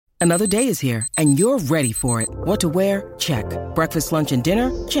Another day is here, and you're ready for it. What to wear? Check. Breakfast, lunch, and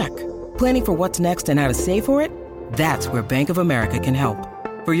dinner? Check. Planning for what's next and how to save for it? That's where Bank of America can help.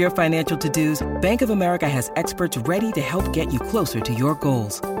 For your financial to-dos, Bank of America has experts ready to help get you closer to your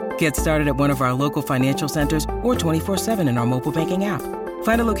goals. Get started at one of our local financial centers or 24/7 in our mobile banking app.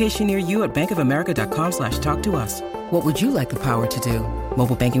 Find a location near you at bankofamerica.com/talktous. What would you like the power to do?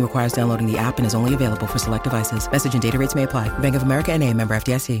 Mobile banking requires downloading the app and is only available for select devices. Message and data rates may apply. Bank of America N.A., member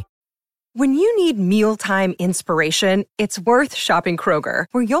FDIC. When you need mealtime inspiration, it's worth shopping Kroger,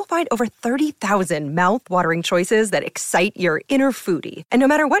 where you'll find over 30,000 mouth-watering choices that excite your inner foodie. And no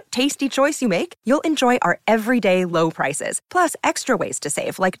matter what tasty choice you make, you'll enjoy our everyday low prices, plus extra ways to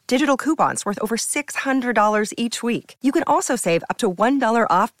save, like digital coupons worth over $600 each week. You can also save up to $1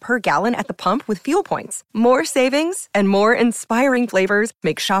 off per gallon at the pump with fuel points. More savings and more inspiring flavors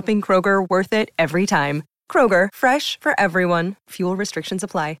make shopping Kroger worth it every time. Kroger, fresh for everyone. Fuel restrictions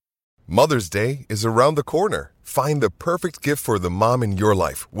apply. Mother's Day is around the corner. Find the perfect gift for the mom in your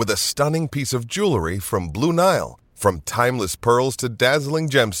life with a stunning piece of jewelry from Blue Nile. From timeless pearls to dazzling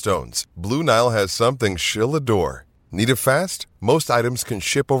gemstones, Blue Nile has something she'll adore. Need it fast? Most items can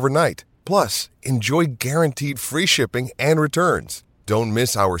ship overnight. Plus, enjoy guaranteed free shipping and returns. Don't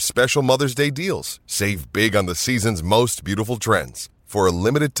miss our special Mother's Day deals. Save big on the season's most beautiful trends. For a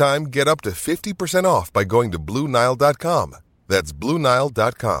limited time, get up to 50% off by going to BlueNile.com. That's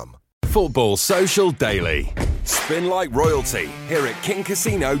BlueNile.com. Football Social Daily. Spin like royalty here at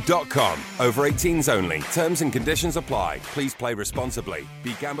KingCasino.com. Over 18s only. Terms and conditions apply. Please play responsibly.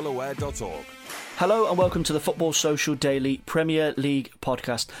 BeGambleAware.org. Hello and welcome to the Football Social Daily Premier League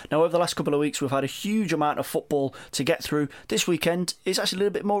podcast. Now, over the last couple of weeks, we've had a huge amount of football to get through. This weekend is actually a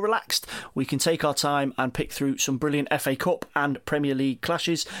little bit more relaxed. We can take our time and pick through some brilliant FA Cup and Premier League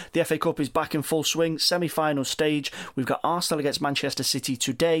clashes. The FA Cup is back in full swing, semi-final stage. We've got Arsenal against Manchester City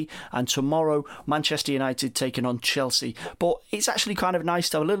today, and tomorrow, Manchester United taking on Chelsea. But it's actually kind of nice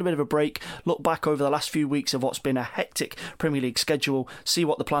to have a little bit of a break, look back over the last few weeks of what's been a hectic Premier League schedule, see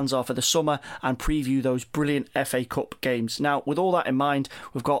what the plans are for the summer, and preview those brilliant FA Cup games. Now, with all that in mind,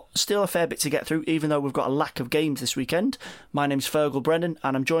 we've got still a fair bit to get through, even though we've got a lack of games this weekend. My name's Fergal Brennan,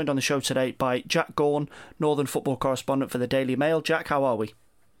 and I'm joined on the show today by Jack Gaughan, Northern football correspondent for the Daily Mail. Jack, how are we?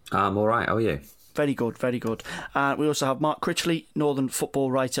 I'm all right. How are you? Very good, very good. We also have Mark Critchley, Northern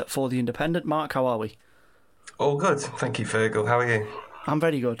football writer for The Independent. Mark, how are we? All good. Thank you, Fergal. How are you? I'm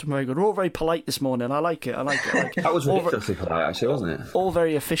very good. We're all very polite this morning. I like it. That was ridiculously polite, actually, wasn't it? All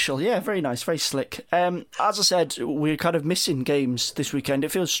very official. Yeah, very nice, very slick. As I said, we're kind of missing games this weekend.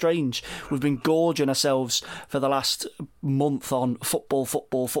 It feels strange. We've been gorging ourselves for the last month on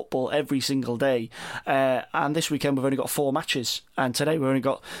football every single day. And this weekend we've only got 4 matches. And today we've only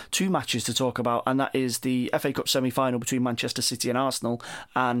got 2 matches to talk about. And that is the FA Cup semi-final between Manchester City and Arsenal,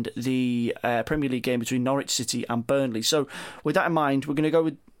 and the Premier League game between Norwich City and Burnley. So with that in mind, we're going to go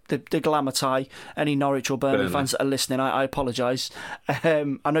with the glamour tie. Any Norwich or Burnley fans that are listening, I apologise.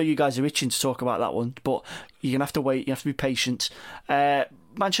 I know you guys are itching to talk about that one, but you're going to have to wait. You have to be patient.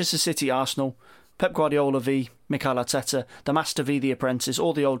 Manchester City, Arsenal, Pep Guardiola v Mikel Arteta, the master v the apprentice,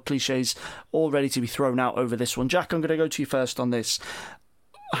 all the old cliches, all ready to be thrown out over this one. Jack, I'm going to go to you first on this.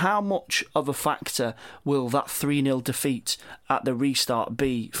 How much of a factor will that 3-0 defeat at the restart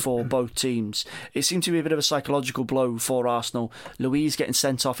be for both teams? It seemed to be a bit of a psychological blow for Arsenal. Luiz getting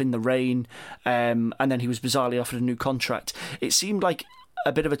sent off in the rain, and then he was bizarrely offered a new contract. It seemed like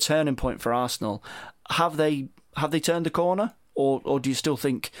a bit of a turning point for Arsenal. Have they turned the corner, or do you still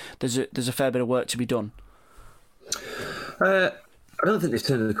think there's a fair bit of work to be done? I don't think they've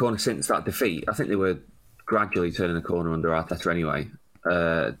turned the corner since that defeat. I think they were gradually turning the corner under Arteta anyway.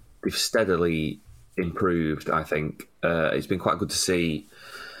 They've steadily improved, I think. It's been quite good to see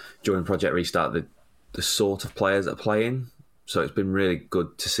during Project Restart the sort of players that are playing. So it's been really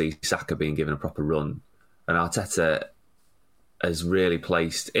good to see Saka being given a proper run. And Arteta has really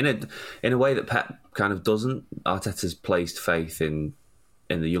placed, in a way that Pep kind of doesn't, Arteta's placed faith in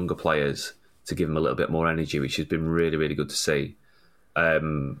the younger players to give them a little bit more energy, which has been really, really good to see. I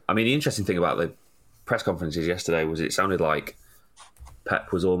mean, the interesting thing about the press conferences yesterday was it sounded like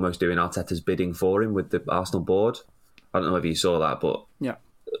Pep was almost doing Arteta's bidding for him with the Arsenal board. I don't know if you saw that, but yeah,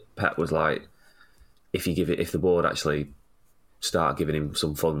 Pep was like, if the board actually start giving him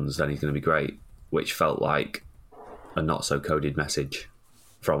some funds, then he's going to be great, which felt like a not so coded message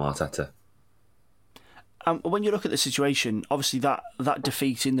from Arteta. When you look at the situation, obviously that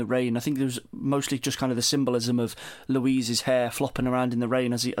defeat in the rain, I think there was mostly just kind of the symbolism of Luiz's hair flopping around in the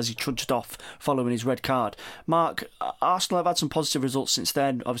rain as he trudged off following his red card. Mark, Arsenal have had some positive results since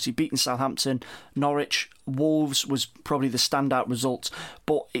then, obviously beating Southampton, Norwich Wolves was probably the standout result,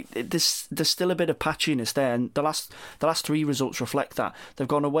 but there's still a bit of patchiness there, and the last 3 results reflect that. They've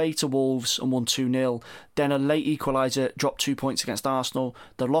gone away to Wolves and won 2-0, then a late equaliser, dropped 2 points against Arsenal,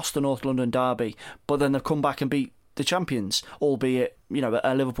 they've lost the North London derby, but then they've come back and beat the champions, albeit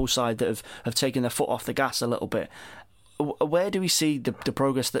a Liverpool side that have taken their foot off the gas a little bit. Where do we see the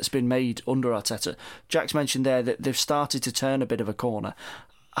progress that's been made under Arteta? Jack's mentioned there that they've started to turn a bit of a corner.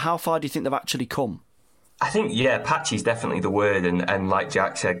 How far do you think they've actually come? I think, patchy is definitely the word, and like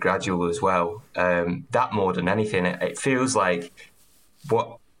Jack said, gradual as well. That more than anything, it feels like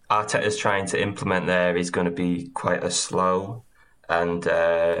what Arteta's trying to implement there is going to be quite a slow and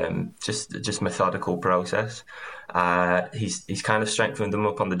just methodical process. He's kind of strengthened them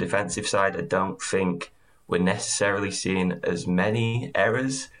up on the defensive side. I don't think we're necessarily seeing as many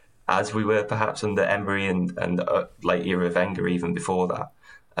errors as we were perhaps under Emery and late era Wenger even before that.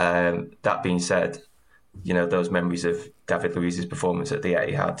 That being said, those memories of David Luiz's performance at the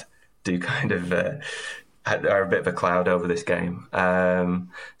Etihad do kind of are a bit of a cloud over this game. I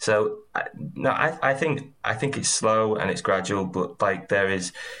think it's slow and it's gradual, but like there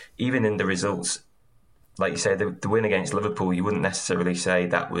is, even in the results, like you say, the win against Liverpool, you wouldn't necessarily say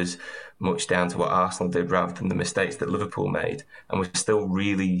that was much down to what Arsenal did rather than the mistakes that Liverpool made. And we're still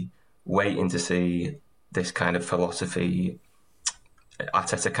really waiting to see this kind of philosophy.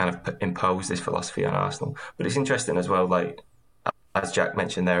 Arteta kind of imposed this philosophy on Arsenal. But it's interesting as well, like as Jack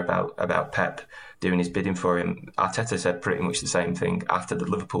mentioned there about Pep doing his bidding for him, Arteta said pretty much the same thing after the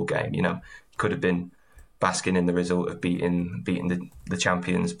Liverpool game. Could have been basking in the result of beating the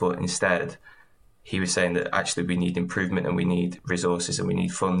champions, but instead he was saying that actually we need improvement and we need resources and we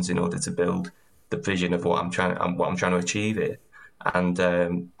need funds in order to build the vision of what I'm trying to achieve here. And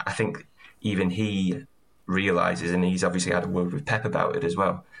I think even he realises, and he's obviously had a word with Pep about it as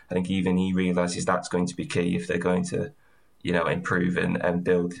well, I think even he realises that's going to be key if they're going to improve and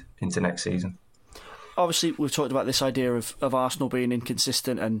build into next season. Obviously, we've talked about this idea of Arsenal being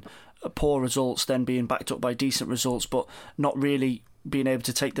inconsistent and poor results then being backed up by decent results, but not really being able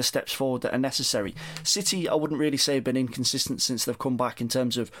to take the steps forward that are necessary. City, I wouldn't really say have been inconsistent since they've come back in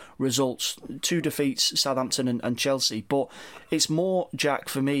terms of results. 2 defeats, Southampton and Chelsea, but it's more, Jack,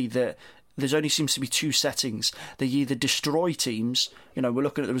 for me, that there's only seems to be 2 settings. They either destroy teams, we're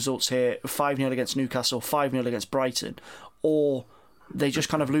looking at the results here, 5-0 against Newcastle, 5-0 against Brighton, or they just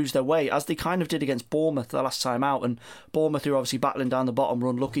kind of lose their way, as they kind of did against Bournemouth the last time out, and Bournemouth, who are obviously battling down the bottom, were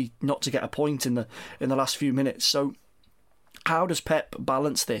unlucky not to get a point in the last few minutes. So how does Pep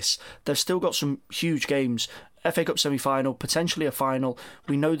balance this? They've still got some huge games, FA Cup semi-final, potentially a final.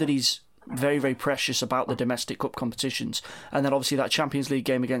 We know that he's very, very precious about the domestic cup competitions, and then obviously that Champions League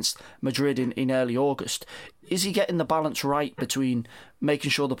game against Madrid in early August. Is he getting the balance right between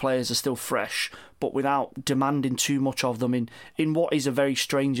making sure the players are still fresh but without demanding too much of them in what is a very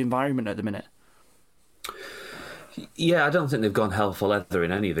strange environment at the minute? Yeah, I don't think they've gone hell for leather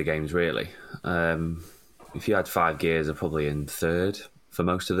in any of the games really. If you had 5 gears, they're probably in 3rd for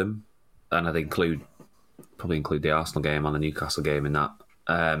most of them, and I'd probably include the Arsenal game and the Newcastle game in that.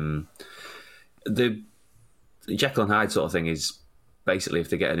 The Jekyll and Hyde sort of thing is basically if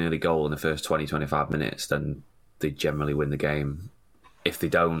they get an early goal in the first 20-25 minutes, then they generally win the game. If they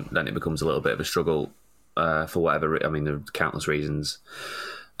don't, then it becomes a little bit of a struggle for whatever. There are countless reasons.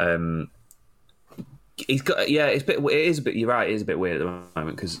 He's got it is a bit. You're right. It is a bit weird at the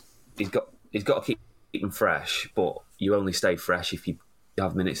moment because he's got to keep them fresh, but you only stay fresh if you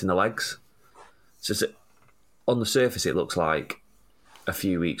have minutes in the legs. So on the surface, it looks like a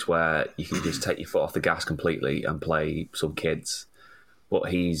few weeks where you can just take your foot off the gas completely and play some kids. But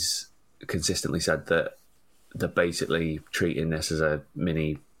he's consistently said that they're basically treating this as a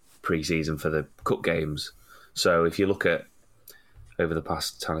mini pre-season for the cup games. So if you look at over the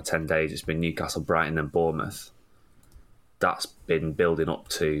past kind of 10 days, it's been Newcastle, Brighton and Bournemouth. That's been building up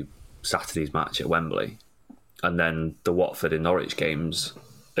to Saturday's match at Wembley. And then the Watford and Norwich games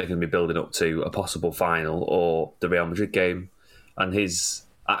are going to be building up to a possible final or the Real Madrid game. And his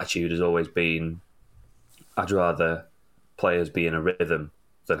attitude has always been, I'd rather players be in a rhythm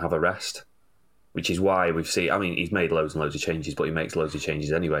than have a rest, which is why we've seen, he's made loads and loads of changes, but he makes loads of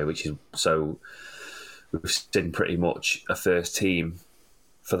changes anyway, which is so we've seen pretty much a first team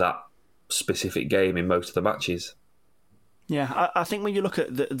for that specific game in most of the matches. Yeah, I think when you look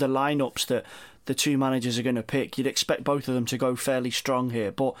at the lineups that the 2 managers are going to pick, you'd expect both of them to go fairly strong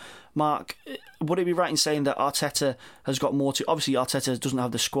here. But Mark, would it be right in saying that Arteta has got more to... Obviously, Arteta doesn't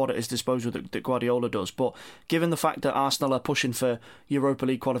have the squad at his disposal that Guardiola does, but given the fact that Arsenal are pushing for Europa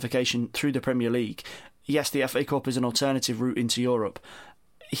League qualification through the Premier League, yes, the FA Cup is an alternative route into Europe.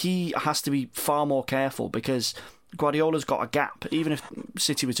 he has to be far more careful because Guardiola's got a gap. Even if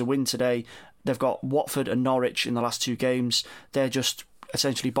City were to win today, they've got Watford and Norwich in the last 2 games. They're just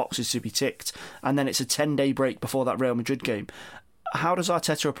essentially boxes to be ticked. And then it's a 10-day break before that Real Madrid game. How does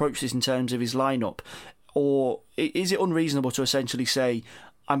Arteta approach this in terms of his lineup? Or is it unreasonable to essentially say,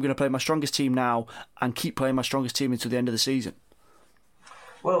 I'm going to play my strongest team now and keep playing my strongest team until the end of the season?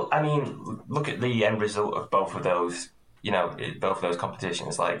 Well, I mean, look at the end result of both of those. Both of those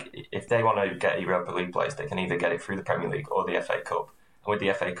competitions. Like, if they want to get a Europa League place, they can either get it through the Premier League or the FA Cup. And with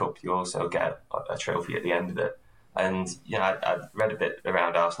the FA Cup, you also get a trophy at the end of it. And I read a bit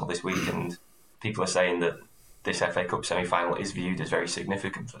around Arsenal this week, and people are saying that this FA Cup semi-final is viewed as very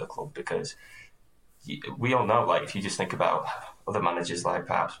significant for the club because we all know, like, if you just think about other managers like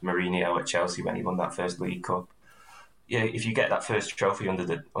perhaps Mourinho at Chelsea when he won that first League Cup, if you get that first trophy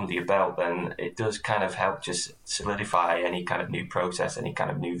under your belt, then it does kind of help just solidify any kind of new process, any kind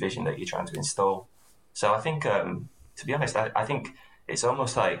of new vision that you're trying to install. So I think, to be honest, I think it's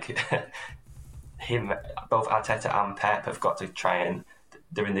almost like both Arteta and Pep have got to try and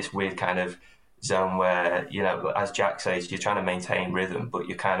they're in this weird kind of zone where, as Jack says, you're trying to maintain rhythm, but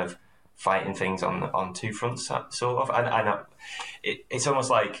you're kind of fighting things on 2 fronts, sort of. And it's almost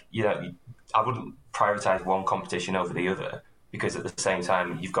like, I wouldn't prioritise one competition over the other because at the same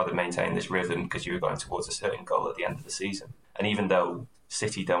time you've got to maintain this rhythm because you're going towards a certain goal at the end of the season. And even though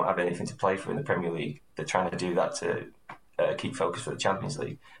City don't have anything to play for in the Premier League, they're trying to do that to keep focus for the Champions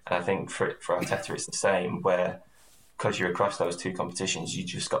League. And I think for Arteta it's the same, where because you're across those 2 competitions, you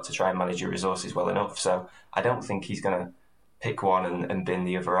just got to try and manage your resources well enough. So I don't think he's going to pick one and bin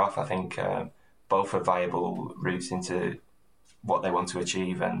the other off. I think both are viable routes into what they want to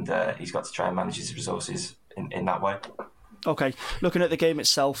achieve, and he's got to try and manage his resources in that way. Okay, looking at the game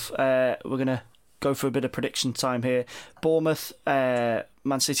itself, we're going to go for a bit of prediction time here. Bournemouth,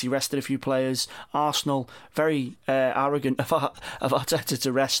 Man City rested a few players. Arsenal, very arrogant of Arteta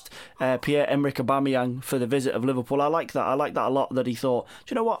to rest Pierre-Emerick Aubameyang for the visit of Liverpool. I like that a lot, that he thought,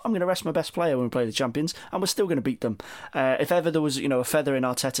 do you know what, I'm going to rest my best player when we play the champions, and we're still going to beat them. If ever there was a feather in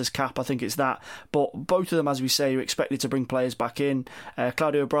Arteta's cap, I think it's that. But both of them, as we say, are expected to bring players back in.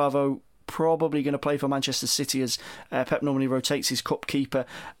 Claudio Bravo probably going to play for Manchester City as Pep normally rotates his cup keeper.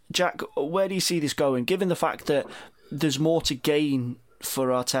 Jack, where do you see this going, given the fact that there's more to gain for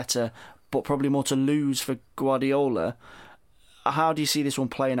Arteta but probably more to lose for Guardiola? How do you see this one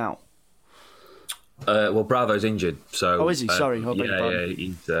playing out? Well, Bravo's injured, so... Oh, is he? Sorry.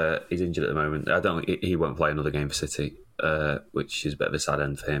 He's injured at the moment. I don't think he won't play another game for City, which is a bit of a sad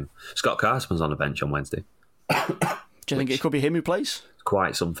end for him. Scott Carsman's on the bench on Wednesday. Do you think it could be him who plays?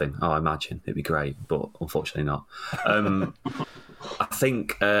 Quite something. I imagine it'd be great, but unfortunately not. I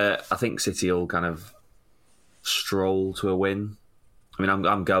think City will kind of stroll to a win. I mean,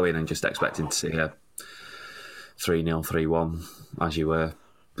 I'm going and just expecting to see a 3-0, 3-1, as you were.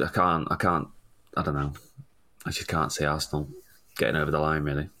 I don't know. I just can't see Arsenal getting over the line,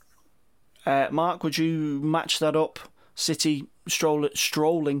 really. Mark, would you match that up? City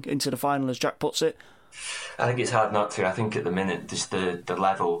strolling into the final, as Jack puts it? I think it's hard not to. I think at the minute, just the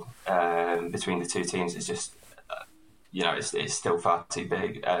level between the 2 teams is just, it's still far too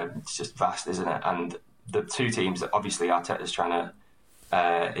big. It's just vast, isn't it? And the 2 teams, obviously Arteta's trying to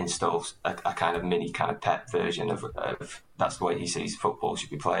install a kind of mini kind of Pep version of that's the way he sees football should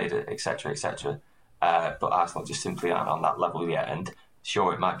be played, etc., etc. But Arsenal just simply aren't on that level yet. And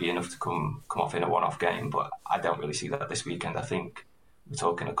sure, it might be enough to come off in a one-off game, but I don't really see that this weekend. I think we're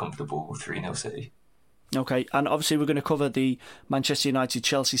talking a comfortable 3-0 City. Okay, and obviously we're going to cover the Manchester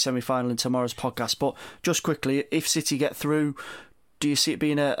United-Chelsea semi-final in tomorrow's podcast, but just quickly, if City get through, do you see it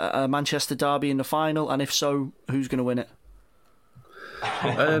being a Manchester derby in the final? And if so, who's going to win it?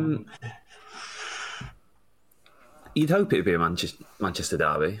 You'd hope it'd be a Manchester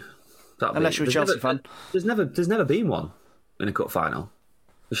derby. Unless you're a Chelsea fan. There's never been one in a cup final,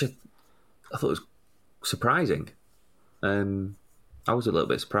 which I thought was surprising. I was a little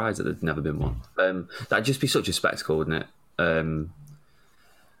bit surprised that there'd never been one. That'd just be such a spectacle, wouldn't it?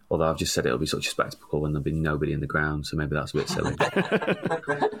 Although I've just said it'll be such a spectacle when there'll be nobody in the ground, so maybe that's a bit silly.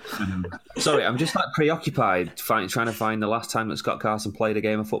 Sorry, I'm just preoccupied trying to find the last time that Scott Carson played a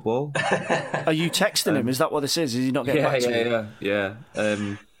game of football. Are you texting him? Is that what this is? Is he not getting back to you? Yeah.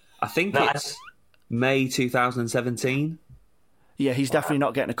 I think it's May 2017. Yeah, he's definitely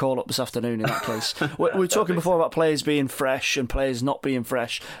not getting a call up this afternoon in that case. We were talking before about players being fresh and players not being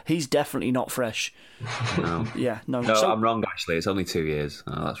fresh. He's definitely not fresh. No. Yeah, no. No, I'm wrong, actually. It's only 2 years.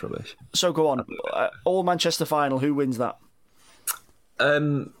 Oh, that's rubbish. So go on. All Manchester final, who wins that?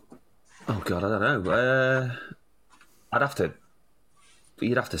 Oh, God, I don't know. I'd have to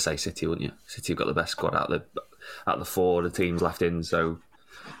you'd have to say City, wouldn't you? City have got the best squad out the four the teams left in. So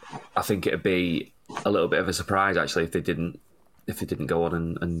I think it'd be a little bit of a surprise actually if they didn't go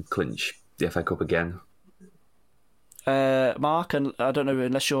on and clinch the FA Cup again. Mark, and I don't know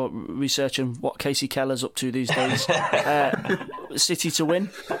unless you're researching what Casey Keller's up to these days. City to win.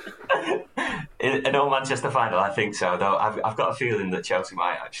 An all Manchester final, I think so. Though I've got a feeling that Chelsea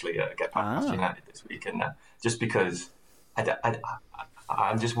might actually get past United this weekend. Just because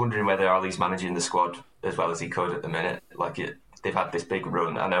I'm just wondering whether Ollie's managing the squad as well as he could at the minute. They've had this big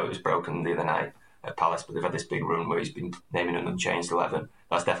run. I know it was broken the other night at Palace, but they've had this big run where he's been naming an unchanged 11.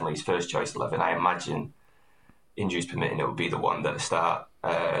 That's definitely his first choice 11. I imagine, injuries permitting, it would be the one that start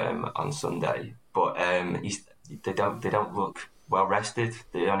on Sunday. But they don't look well rested.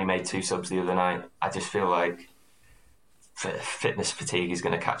 They only made 2 subs the other night. I just feel like fitness fatigue is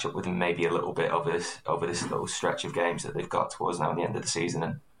going to catch up with them maybe a little bit over this little stretch of games that they've got towards now the end of the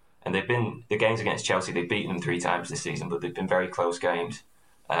season. And they've been, the games against Chelsea, they've beaten them 3 times this season, but they've been very close games.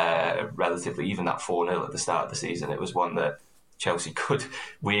 Relatively, even that 4-0 at the start of the season, it was one that Chelsea could,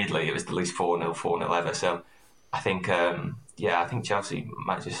 weirdly, it was the least 4-0 ever. So I think Chelsea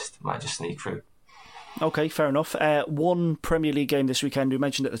might just sneak through. Okay, fair enough. One Premier League game this weekend we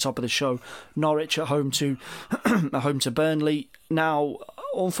mentioned at the top of the show: Norwich at home to Burnley. Now,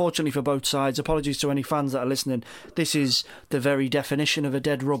 unfortunately for both sides, apologies to any fans that are listening, this is the very definition of a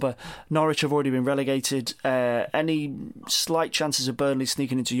dead rubber. Norwich have already been relegated. Any slight chances of Burnley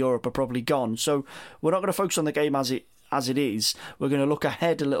sneaking into Europe are probably gone. So we're not going to focus on the game as it is. We're going to look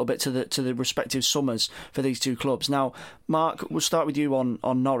ahead a little bit to the respective summers for these two clubs. Now, Mark, we'll start with you on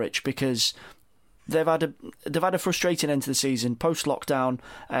Norwich, because they've had a frustrating end to the season. Post lockdown,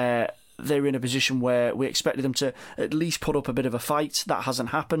 they're in a position where we expected them to at least put up a bit of a fight. That hasn't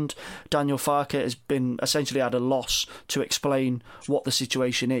happened. Daniel Farke has been essentially at a loss to explain what the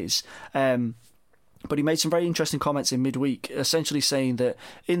situation is. But he made some very interesting comments in midweek, essentially saying that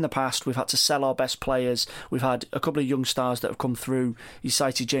in the past we've had to sell our best players. We've had a couple of young stars that have come through. He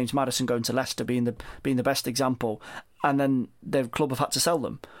cited James Maddison going to Leicester being the best example, and then the club have had to sell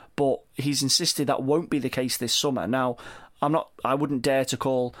them. But he's insisted that won't be the case this summer. Now, I wouldn't dare to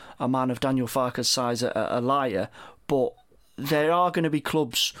call a man of Daniel Farke's size a liar, but there are going to be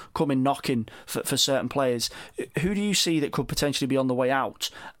clubs coming knocking for certain players. Who do you see that could potentially be on the way out,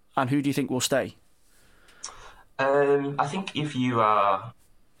 and who do you think will stay? I think if you are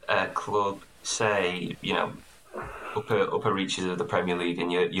a club, say, upper reaches of the Premier League,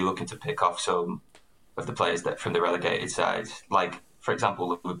 and you're looking to pick off some of the players that from the relegated sides, like, for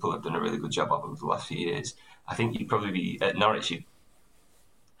example, Liverpool have done a really good job over the last few years. I think you'd probably be at Norwich.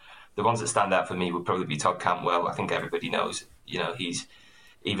 The ones that stand out for me would probably be Todd Cantwell. I think everybody knows, he's,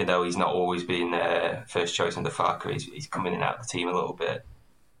 even though he's not always been first choice under Farke, he's coming in and out of the team a little bit.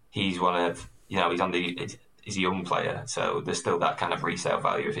 He's one of, he's a young player, so there's still that kind of resale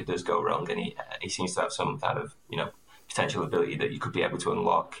value if it does go wrong, and he seems to have some kind of potential ability that you could be able to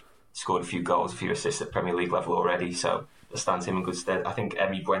unlock. Scored a few goals, a few assists at Premier League level already, so that stands him in good stead. I think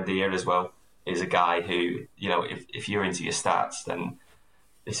Emi Buendia as well is a guy who, if you're into your stats, then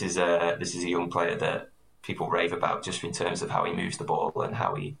this is a young player that people rave about just in terms of how he moves the ball and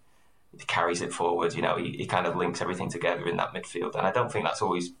how he carries it forward. He kind of links everything together in that midfield, and I don't think that's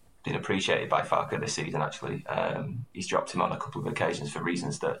always been appreciated by Farke this season, actually. He's dropped him on a couple of occasions for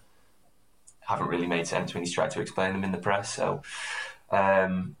reasons that haven't really made sense when he's tried to explain them in the press. So,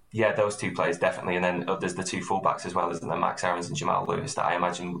 those two players definitely. And then there's the two fullbacks as well, isn't there? Max Aarons and Jamal Lewis, that I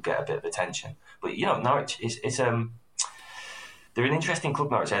imagine will get a bit of attention. But, Norwich, they're an interesting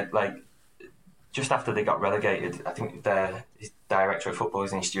club, Norwich. Just after they got relegated, I think his director of football,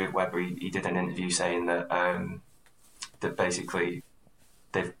 his name Stuart Webber, he did an interview saying that that basically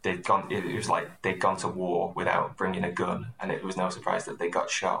they'd gone to war without bringing a gun, and it was no surprise that they got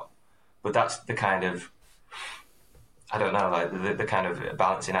shot. But that's the kind of, I don't know, the kind of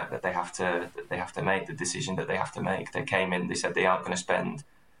balancing act that they have to make, the decision that they have to make. They came in, they said they aren't going to spend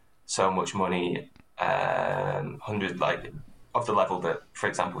so much money, 100 of the level that, for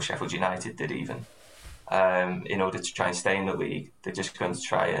example, Sheffield United did even, in order to try and stay in the league. They're just going to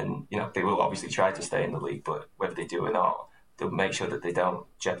try and, they will obviously try to stay in the league, but whether they do or not, they'll make sure that they don't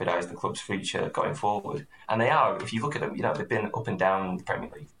jeopardise the club's future going forward. And they are, if you look at them, they've been up and down the Premier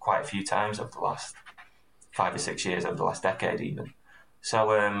League quite a few times over the last 5 or 6 years, over the last decade even.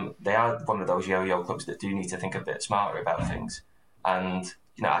 So they are one of those yo-yo clubs that do need to think a bit smarter about things. And,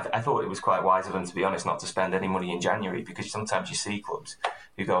 I thought it was quite wise of them, to be honest, not to spend any money in January, because sometimes you see clubs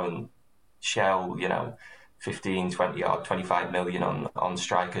who go and shell, 15, 20 or 25 million on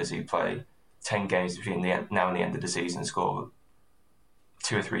strikers who play 10 games between now and the end of the season, score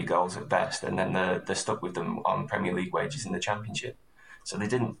 2 or 3 goals at best, and then they're stuck with them on Premier League wages in the Championship. So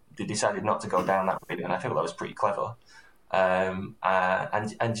they decided not to go down that route, and I feel that was pretty clever. And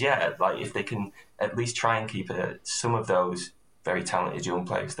yeah, like if they can at least try and keep some of those very talented young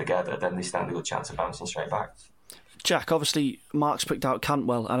players together, then they stand a good chance of bouncing straight back. Jack, obviously Mark's picked out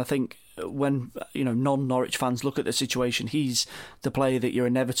Cantwell, and I think when non-Norwich fans look at the situation, he's the player that you're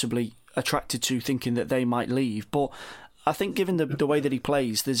inevitably attracted to, thinking that they might leave. But I think given the way that he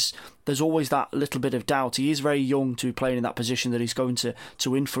plays, there's always that little bit of doubt. He is very young to be playing in that position that he's going to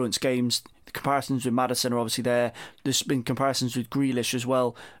influence games. The comparisons with Maddison are obviously there. There's been comparisons with Grealish as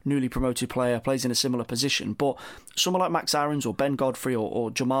well, newly promoted player, plays in a similar position. But someone like Max Aarons or Ben Godfrey or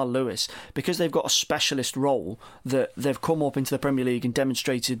Jamal Lewis, because they've got a specialist role, that they've come up into the Premier League and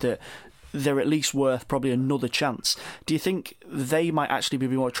demonstrated that they're at least worth probably another chance. Do you think they might actually be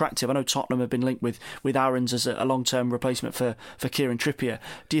more attractive? I know Tottenham have been linked with Aarons as a long-term replacement for Kieran Trippier.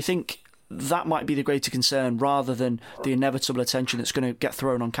 Do you think that might be the greater concern rather than the inevitable attention that's going to get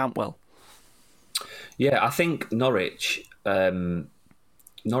thrown on Cantwell? Yeah, I think Norwich are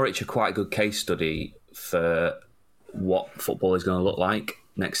quite a good case study for what football is going to look like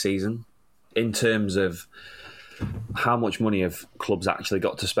next season in terms of how much money have clubs actually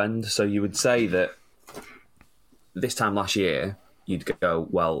got to spend. So you would say that this time last year, you'd go,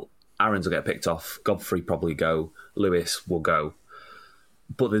 well, Aarons will get picked off, Godfrey probably go, Lewis will go.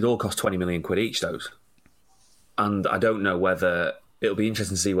 But they'd all cost 20 million quid each, those. And I don't know whether... It'll be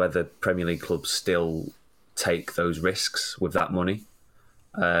interesting to see whether Premier League clubs still take those risks with that money.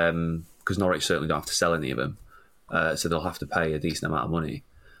 Because Norwich certainly don't have to sell any of them. So they'll have to pay a decent amount of money.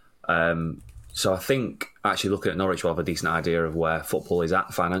 So I think actually looking at Norwich will have a decent idea of where football is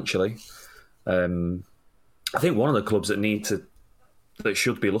at financially. I think one of the clubs that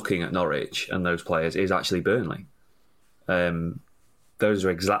should be looking at Norwich and those players is actually Burnley. Those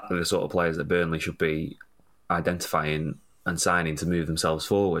are exactly the sort of players that Burnley should be identifying and signing to move themselves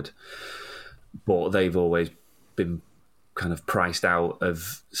forward. But they've always been kind of priced out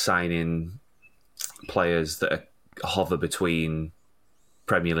of signing players that hover between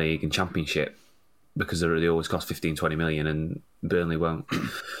Premier League and Championship because they always cost 15-20 million, and Burnley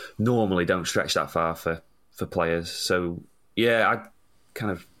normally don't stretch that far for players. So yeah,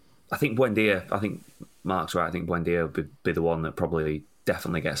 I think Buendia, I think Mark's right, I think Buendia would be the one that probably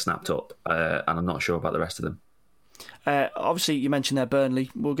definitely gets snapped up, and I'm not sure about the rest of them. Obviously, you mentioned their Burnley.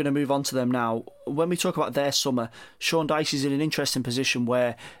 We're going to move on to them now. When we talk about their summer, Sean Dyche is in an interesting position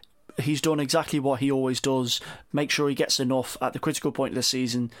where he's done exactly what he always does, make sure he gets enough at the critical point of the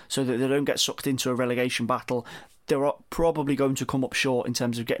season so that they don't get sucked into a relegation battle. They're probably going to come up short in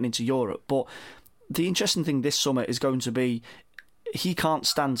terms of getting into Europe. But the interesting thing this summer is going to be he can't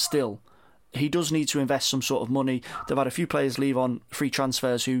stand still. He does need to invest some sort of money. They've had a few players leave on free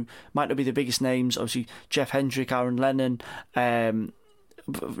transfers who might not be the biggest names. Obviously, Jeff Hendrick, Aaron Lennon.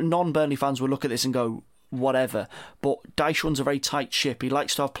 Non-Burnley fans will look at this and go, whatever. But Dyche runs a very tight ship. He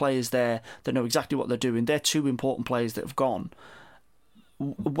likes to have players there that know exactly what they're doing. They're two important players that have gone.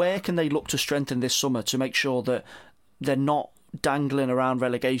 Where can they look to strengthen this summer to make sure that they're not dangling around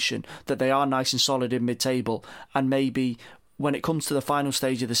relegation, that they are nice and solid in mid-table, and maybe when it comes to the final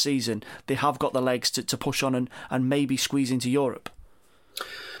stage of the season, they have got the legs to push on and maybe squeeze into Europe?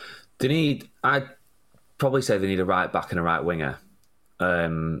 I'd probably say they need a right back and a right winger.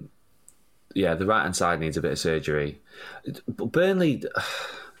 Yeah, the right-hand side needs a bit of surgery. But Burnley's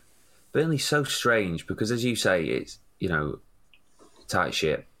so strange because, as you say, it's, tight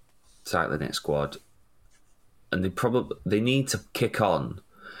ship, tightly knit squad, and they need to kick on.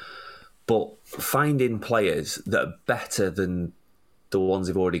 But finding players that are better than the ones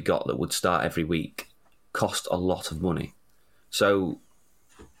they've already got that would start every week cost a lot of money. So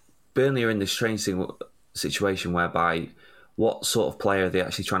Burnley are in this strange situation whereby what sort of player are they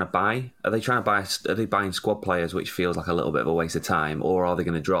actually trying to buy? Are they buying squad players, which feels like a little bit of a waste of time, or are they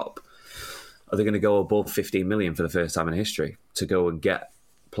going to drop? Are they going to go above 15 million for the first time in history to go and get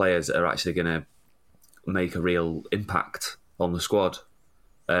players that are actually going to make a real impact on the squad?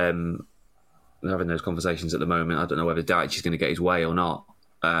 They're having those conversations at the moment. I don't know whether Dyche is going to get his way or not.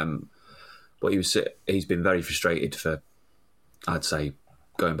 But he's been very frustrated for, I'd say,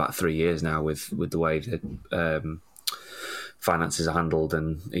 going back 3 years now with the way that finances are handled,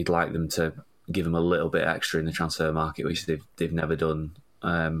 and he'd like them to give him a little bit extra in the transfer market, which they've never done.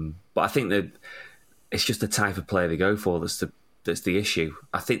 But I think that it's just the type of player they go for that's the issue.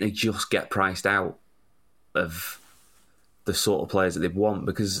 I think they just get priced out of the sort of players that they want,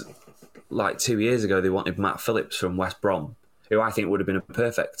 because like 2 years ago they wanted Matt Phillips from West Brom, who I think would have been a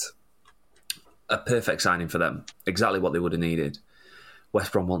perfect signing for them, exactly what they would have needed.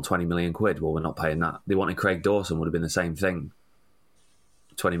 West Brom want 20 million quid. Well, we're not paying that. They wanted Craig Dawson, would have been the same thing.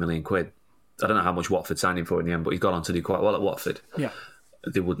 20 million quid. I don't know how much Watford signed him for in the end, but he's gone on to do quite well at Watford. Yeah.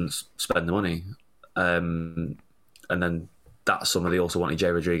 They wouldn't spend the money. And then that summer they also wanted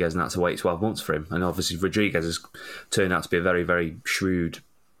Jay Rodriguez, and that's to wait 12 months for him. And obviously Rodriguez has turned out to be a very, very shrewd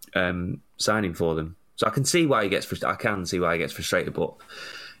signing for them. So I can see why he gets frustrated, but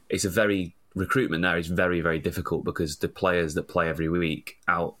it's a very... recruitment there is very, very difficult because the players that play every week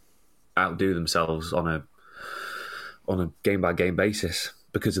outdo themselves on a game by game basis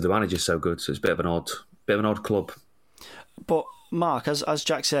because the manager's so good. So it's a bit of an odd club. But Mark, as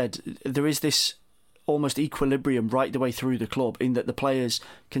Jack said, there is this almost equilibrium right the way through the club in that the players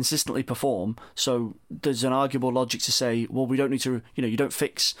consistently perform. So there's an arguable logic to say, well, we don't need to, you don't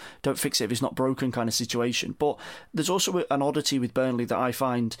fix it if it's not broken kind of situation. But there's also an oddity with Burnley that I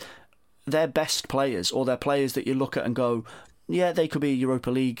find. Their best players, or their players that you look at and go, yeah, they could be a Europa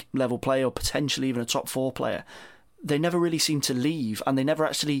League level player or potentially even a top 4 player, they never really seem to leave, and they never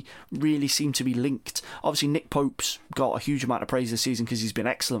actually really seem to be linked. Obviously, Nick Pope's got a huge amount of praise this season because he's been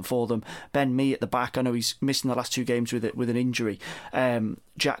excellent for them. Ben Mee at the back, I know he's missing the last 2 games with an injury.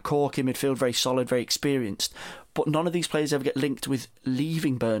 Jack Cork in midfield, very solid, very experienced. But none of these players ever get linked with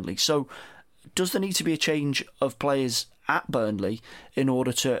leaving Burnley. So does there need to be a change of players at Burnley in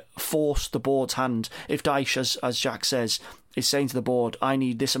order to force the board's hand? If Dyche, as Jack says, is saying to the board, I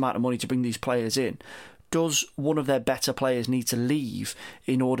need this amount of money to bring these players in, does one of their better players need to leave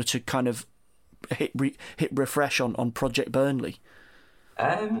in order to kind of hit refresh on Project Burnley?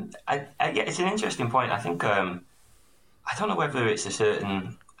 Yeah, it's an interesting point. I think I don't know whether it's a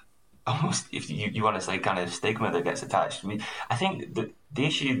certain, almost, if you want to say, kind of stigma that gets attached. I think the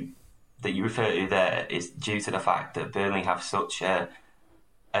issue that you refer to there is due to the fact that Burnley have such they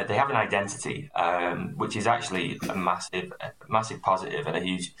have an identity, which is actually a massive positive and a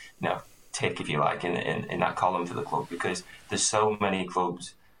huge tick, if you like, in that column for the club, because there's so many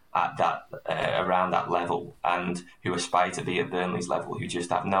clubs at that around that level and who aspire to be at Burnley's level who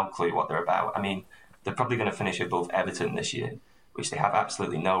just have no clue what they're about. I mean, they're probably going to finish above Everton this year, which they have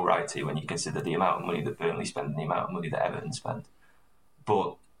absolutely no right to when you consider the amount of money that Burnley spend and the amount of money that Everton spend.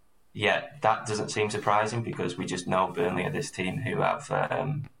 But yeah, that doesn't seem surprising because we just know Burnley are this team who have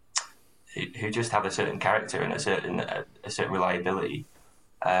who just have a certain character and a certain reliability,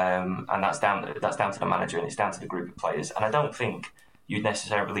 and that's down to the manager and it's down to the group of players. And I don't think you'd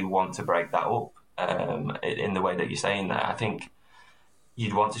necessarily want to break that up in the way that you're saying that. I think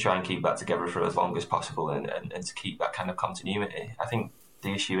you'd want to try and keep that together for as long as possible and to keep that kind of continuity. I think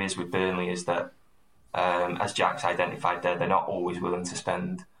the issue is with Burnley is that, as Jack's identified there, they're not always willing to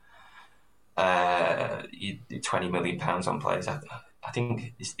spend £20 million on players. I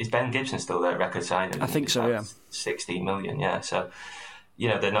think is Ben Gibson still their record signing? I think so, yeah. 16 million, yeah. So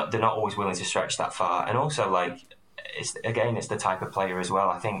they're not always willing to stretch that far. And also, it's the type of player as well.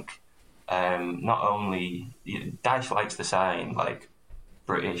 I think not only Dyche likes to sign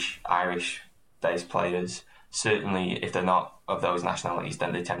British, Irish based players. Certainly, if they're not of those nationalities,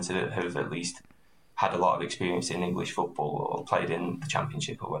 then they tend to have at least had a lot of experience in English football or played in the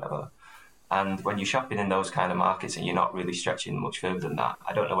Championship or whatever. And when you're shopping in those kind of markets and you're not really stretching much further than that,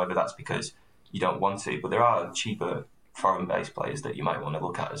 I don't know whether that's because you don't want to, but there are cheaper foreign-based players that you might want to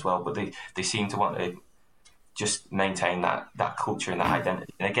look at as well. But they seem to want to just maintain that culture and that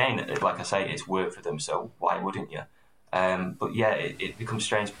identity. And again, like I say, it's worked for them, so why wouldn't you? But yeah, it becomes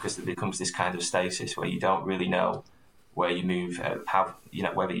strange because it becomes this kind of stasis where you don't really know where you move,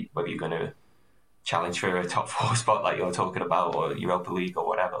 whether you're going to challenge for a top 4 spot like you're talking about, or Europa League or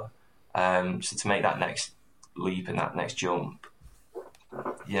whatever. So to make that next leap and that next jump,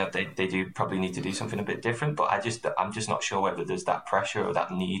 they do probably need to do something a bit different. But I'm just not sure whether there's that pressure or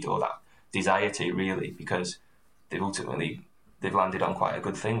that need or that desire to, really, because they've landed on quite a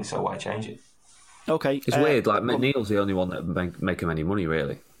good thing. So why change it? Okay, it's weird. McNeil's the only one that make him any money,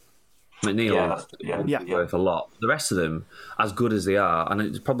 really. McNeil worth a lot. The rest of them, as good as they are, and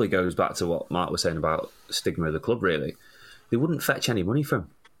it probably goes back to what Mark was saying about stigma of the club. Really, they wouldn't fetch any money from.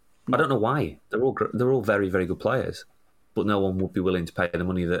 I don't know why. They're all very, very good players, but no one would be willing to pay the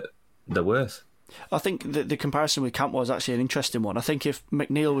money that they're worth. I think the comparison with Cantwell is actually an interesting one. I think if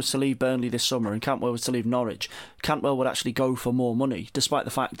McNeil was to leave Burnley this summer and Cantwell was to leave Norwich, Cantwell would actually go for more money, despite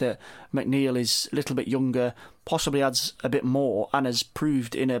the fact that McNeil is a little bit younger, possibly adds a bit more, and has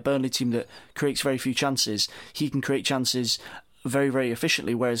proved in a Burnley team that creates very few chances, he can create chances very, very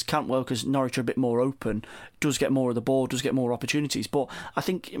efficiently, whereas Cantwell, because Norwich are a bit more open, does get more of the ball, does get more opportunities. But I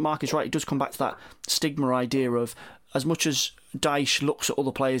think Mark is right, it does come back to that stigma idea of, as much as Dyche looks at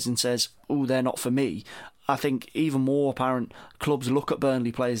other players and says, oh, they're not for me, I think even more apparent, clubs look at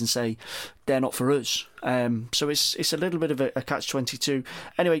Burnley players and say they're not for us. So it's a little bit of a catch-22.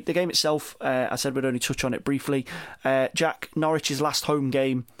 Anyway, the game itself, I said we'd only touch on it briefly. Jack, Norwich's last home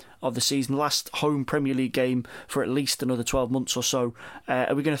game of the season, last home Premier League game for at least another 12 months or so.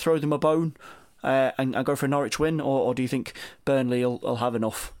 Are we going to throw them a bone and go for a Norwich win, or do you think Burnley will have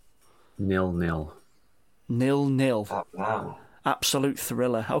enough? 0-0. 0-0. Wow. Absolute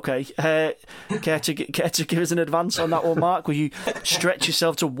thriller. Okay, care to give us an advance on that one, Mark? Will you stretch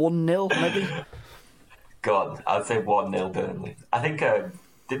yourself to 1-0 maybe? God, I'd say 1-0 Burnley. I think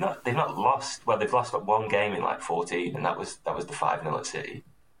they've not lost. Well, they've lost one game in like 14, and that was the 5-0 at City.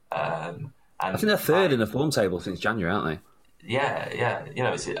 And I think they're third in the form table since January, aren't they? Yeah. You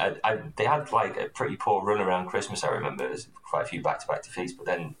know, they had like a pretty poor run around Christmas. I remember there's quite a few back-to-back defeats, but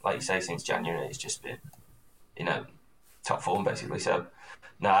then, like you say, since January, it's just been, you know, top form basically. So,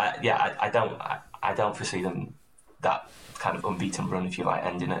 no, I don't foresee them that kind of unbeaten run, if you like,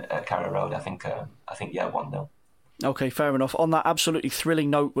 ending at Carrow Road. I think 1-0. Okay, fair enough. On that absolutely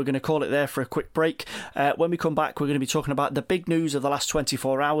thrilling note, we're going to call it there for a quick break. When we come back, we're going to be talking about the big news of the last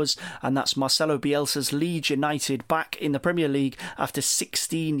 24 hours, and that's Marcelo Bielsa's Leeds United back in the Premier League after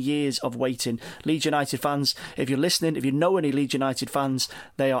 16 years of waiting. Leeds United fans, if you're listening, if you know any Leeds United fans,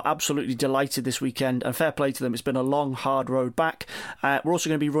 they are absolutely delighted this weekend, and fair play to them. It's been a long, hard road back. We're also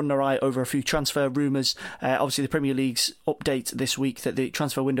going to be running our eye over a few transfer rumours. Obviously, the Premier League's update this week that the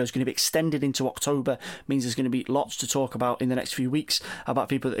transfer window is going to be extended into October means there's going to be lots to talk about in the next few weeks about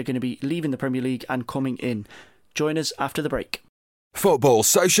people that are going to be leaving the Premier League and coming in. Join us after the break. Football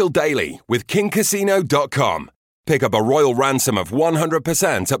Social Daily with KingCasino.com. Pick up a royal ransom of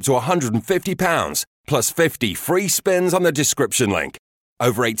 100% up to £150 plus 50 free spins on the description link.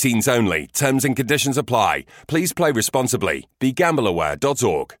 Over 18s only. Terms and conditions apply. Please play responsibly.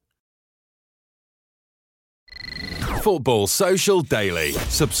 BeGambleAware.org. Football Social Daily.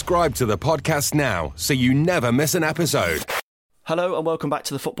 Subscribe to the podcast now so you never miss an episode. Hello and welcome back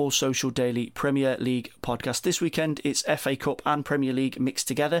to the Football Social Daily Premier League podcast. This weekend it's FA Cup and Premier League mixed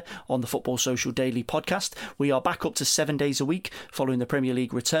together on the Football Social Daily podcast. We are back up to 7 days a week following the Premier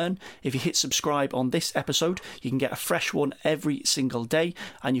League return. If you hit subscribe on this episode, you can get a fresh one every single day,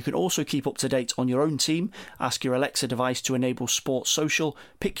 and you can also keep up to date on your own team. Ask your Alexa device to enable Sports Social,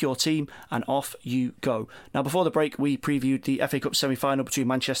 pick your team, and off you go. Now, before the break, we previewed the FA Cup semi-final between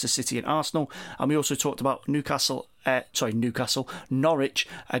Manchester City and Arsenal, and we also talked about Norwich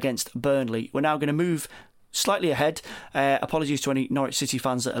against Burnley. We're now going to move slightly ahead. Apologies to any Norwich City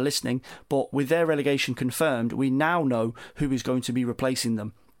fans that are listening, but with their relegation confirmed, we now know who is going to be replacing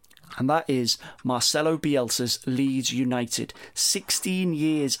them. And that is Marcelo Bielsa's Leeds United. 16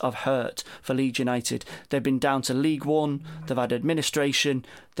 years of hurt for Leeds United. They've been down to League One, they've had administration,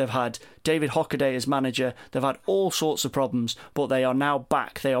 they've had David Hockaday as manager, they've had all sorts of problems, but they are now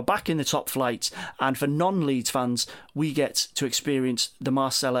back. They are back in the top flight, and for non-Leeds fans, we get to experience the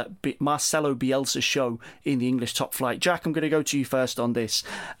Marcelo Bielsa show in the English top flight. Jack, I'm going to go to you first on this.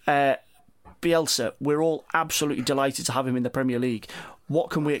 Bielsa, we're all absolutely delighted to have him in the Premier League. What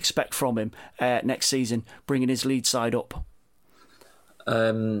can we expect from him next season, bringing his Leeds side up?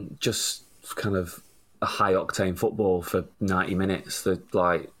 Just kind of a high-octane football for 90 minutes. The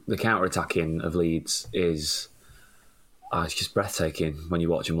counter-attacking of Leeds is it's just breathtaking when you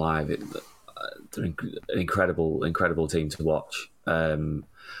watch them live. They're an incredible team to watch. I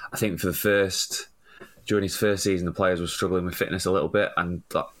think during his first season, the players were struggling with fitness a little bit and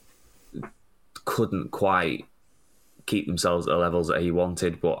couldn't quite keep themselves at the levels that he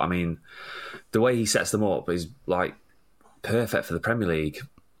wanted. But I mean, the way he sets them up is like perfect for the Premier League.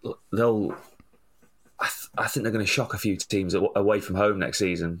 I think they're going to shock a few teams away from home next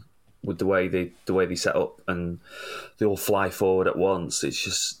season with the way they set up, and they all fly forward at once. It's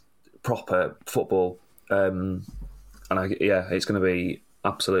just proper football, and it's going to be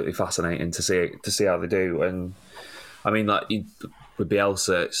absolutely fascinating to see how they do. And I mean, like with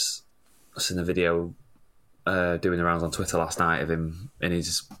Bielsa, I seen a video doing the rounds on Twitter last night of him in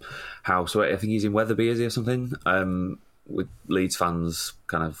his house. I think he's in Wetherby, is he, or something? With Leeds fans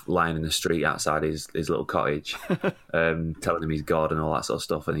kind of lying in the street outside his little cottage, telling him he's God and all that sort of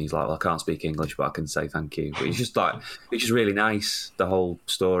stuff. And he's like, well, I can't speak English, but I can say thank you. But it's just really nice, the whole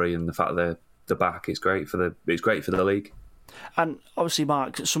story, and the fact that they're back. It's great for the league. And obviously,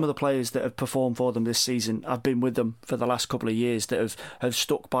 Mark, some of the players that have performed for them this season have been with them for the last couple of years, that have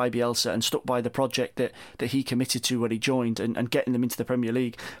stuck by Bielsa and stuck by the project that he committed to when he joined, and getting them into the Premier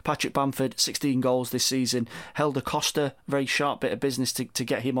League. Patrick Bamford, 16 goals this season. Helder Costa, very sharp bit of business to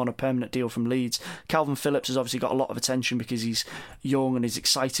get him on a permanent deal from Leeds. Calvin Phillips has obviously got a lot of attention because he's young and is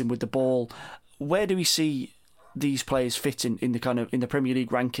exciting with the ball. where do we see these players fit in the Premier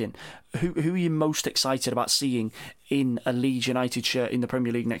League ranking? Who are you most excited about seeing in a Leeds United shirt in the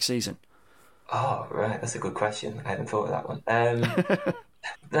Premier League next season? Oh, right, that's a good question. I hadn't thought of that one.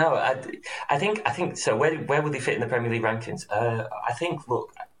 No, I think so. Where would they fit in the Premier League rankings? I think,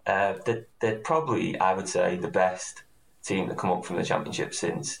 look, they're probably, I would say, the best team to come up from the Championship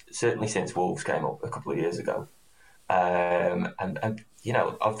certainly since Wolves came up a couple of years ago. And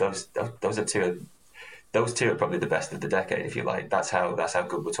of those two are probably the best of the decade, if you like. That's how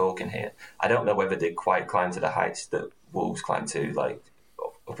good we're talking here. I don't know whether they quite climb to the heights that Wolves climb to, like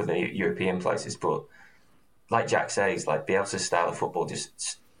up in the European places, but like Jack says, like Bielsa's style of football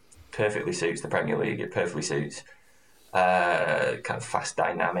just perfectly suits the Premier League. It perfectly suits kind of fast,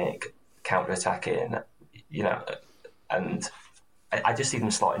 dynamic, counter-attacking, and I just see them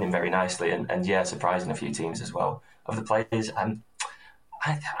slotting in very nicely, and surprising a few teams as well. Of the players,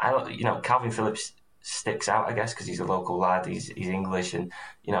 Calvin Phillips sticks out, I guess, because he's a local lad. He's English, and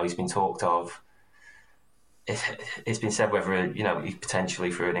he's been talked of. It's been said whether he's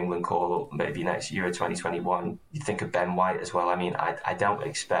potentially for an England call up maybe next Euro 2021. You think of Ben White as well. I mean, I don't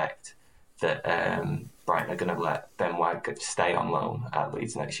expect that Brighton are going to let Ben White stay on loan at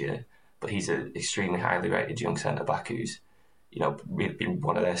Leeds next year, but he's an extremely highly rated young centre back who's really been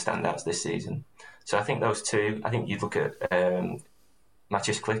one of their standouts this season. So I think those two. I think you look at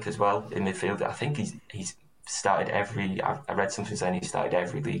Matthijs Klich as well in midfield. I think he's started I read something saying he started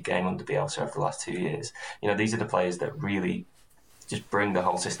every league game under Bielsa over the last 2 years. These are the players that really just bring the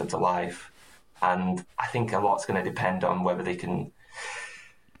whole system to life, and I think a lot's going to depend on whether they can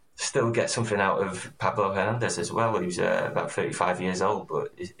still get something out of Pablo Hernandez as well, who's about 35 years old,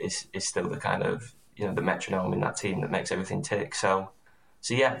 but is still the kind of the metronome in that team that makes everything tick. So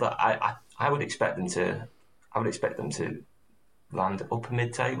yeah, but I would expect them to land upper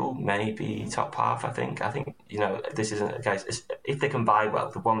mid-table, maybe top half. I think this isn't a case. If they can buy well,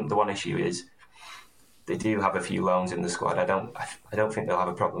 the one issue is they do have a few loans in the squad. I don't think they'll have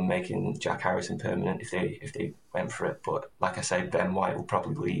a problem making Jack Harrison permanent if they went for it. But like I say, Ben White will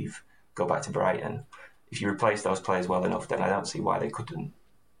probably leave, go back to Brighton. If you replace those players well enough, then I don't see why they couldn't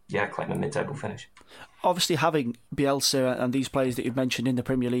claim a mid-table finish. Obviously, having Bielsa and these players that you've mentioned in the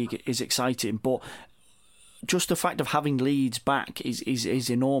Premier League is exciting, but just the fact of having Leeds back is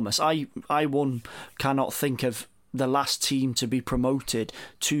enormous. I cannot think of the last team to be promoted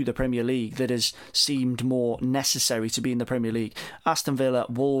to the Premier League that has seemed more necessary to be in the Premier League. Aston Villa,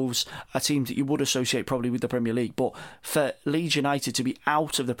 Wolves, are teams that you would associate probably with the Premier League, but for Leeds United to be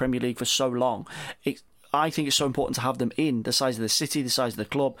out of the Premier League for so long, I think it's so important to have them in. The size of the city, the size of the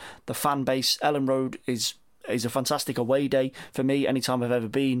club, the fan base. Ellen Road is a fantastic away day for me anytime I've ever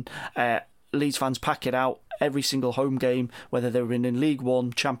been. Leeds fans pack it out every single home game, whether they've been in League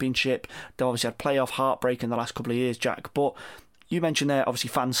One, Championship. They've obviously had playoff heartbreak in the last couple of years, Jack. But you mentioned there, obviously,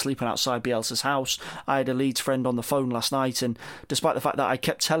 fans sleeping outside Bielsa's house. I had a Leeds friend on the phone last night, and despite the fact that I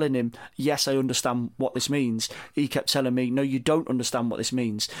kept telling him, yes, I understand what this means, he kept telling me, no, you don't understand what this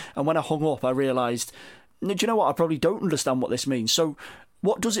means. And when I hung up, I realised, do you know what? I probably don't understand what this means. So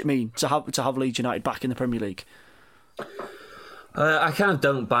what does it mean to have Leeds United back in the Premier League? I kind of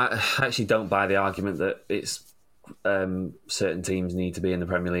don't buy the argument that it's certain teams need to be in the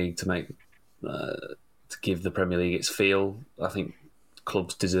Premier League to give the Premier League its feel. I think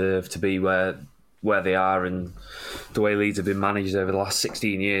clubs deserve to be where they are, and the way Leeds have been managed over the last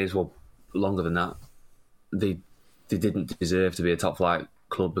 16 years, well, longer than that, they didn't deserve to be a top flight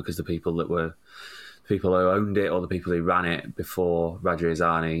club because the people who owned it or the people who ran it before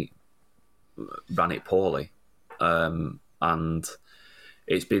Radrizzani ran it poorly. And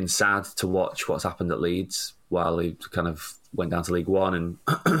it's been sad to watch what's happened at Leeds while he kind of went down to League One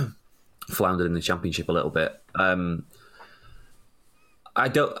and floundered in the Championship a little bit. I'm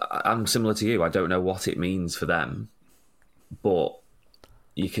similar to you. I don't know what it means for them, but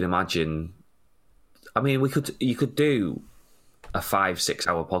you can imagine. I mean, you could do a 5-6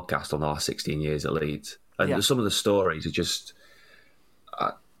 hour podcast on the last 16 years at Leeds, and some of the stories are just.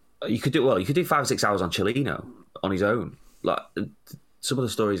 You could do 5 or 6 hours on Cellino on his own. Like some of the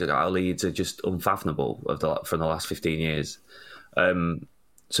stories about Leeds are just unfathomable from the last 15 years.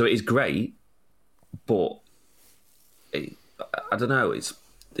 So it is great, but I don't know. It's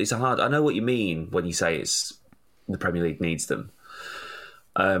hard. I know what you mean when you say it's the Premier League needs them,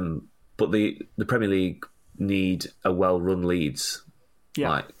 but the Premier League need a well-run Leeds. Yeah.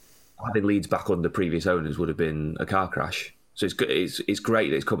 Like having Leeds back under previous owners would have been a car crash. So it's great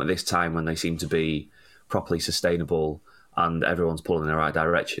that it's come at this time when they seem to be properly sustainable and everyone's pulling in the right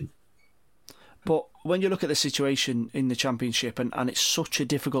direction. But when you look at the situation in the Championship, and it's such a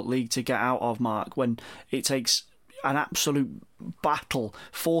difficult league to get out of, Mark, when it takes an absolute battle,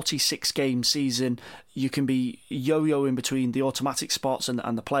 46-game season, you can be yo-yoing between the automatic spots and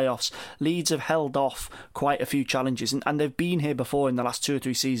the playoffs. Leeds have held off quite a few challenges, and they've been here before in the last 2 or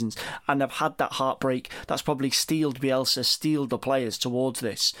 3 seasons, and they've had that heartbreak that's probably steeled Bielsa, steeled the players towards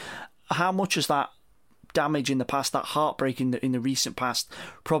this. How much has that damage in the past, that heartbreak in the recent past,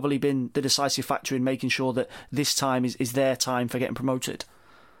 probably been the decisive factor in making sure that this time is their time for getting promoted?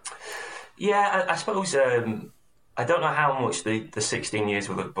 Yeah, I suppose I don't know how much the 16 years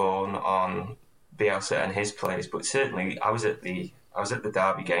will have borne on Bielsa and his players, but certainly I was at the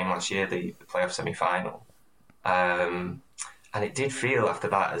Derby game last year, the playoff semi-final, and it did feel after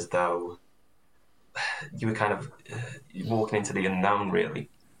that as though you were kind of walking into the unknown, really.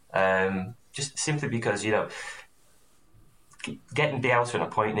 Just simply because, getting Bielsa and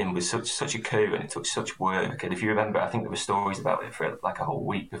appointing him was such a coup, and it took such work. And if you remember, I think there were stories about it for like a whole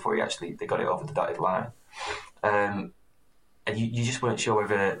week before they got it over the dotted line. And you just weren't sure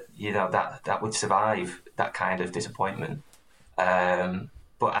whether that would survive that kind of disappointment. But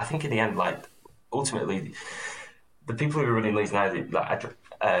I think in the end, like ultimately, the people who are running Leeds now,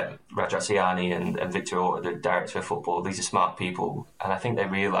 Rajat Siani and Victor Orta, the director of football, these are smart people, and I think they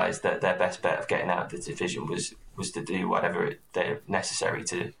realised that their best bet of getting out of the division was to do whatever they're necessary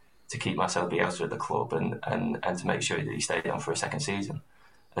to keep Marcelo Bielsa at the club and to make sure that he stayed on for a second season.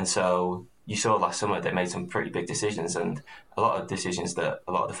 And so you saw last summer they made some pretty big decisions, and a lot of decisions that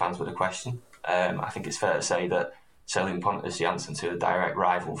a lot of the fans would have questioned. I think it's fair to say that selling Pontus Jansson to a direct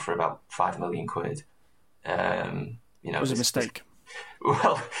rival for about £5 million was a mistake.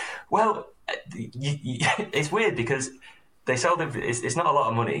 Well, it's weird because they sold him. It's not a lot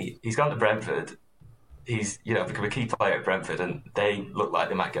of money. He's gone to Brentford. He's become a key player at Brentford, and they look like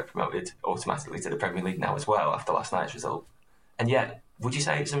they might get promoted automatically to the Premier League now as well after last night's result. And yet, would you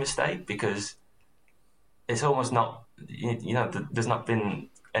say it's a mistake? Because it's almost not. There's not been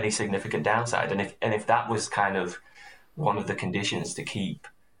any significant downside, and if that was kind of one of the conditions to keep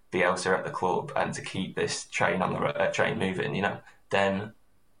Bielsa at the club and to keep this train on the train moving, then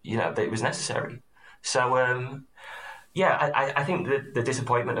it was necessary. So I think the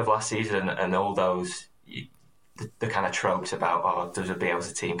disappointment of last season and all those the kind of tropes about does a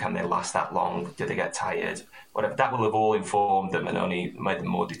Bielsa team, can they last that long? Do they get tired? Whatever, that will have all informed them and only made them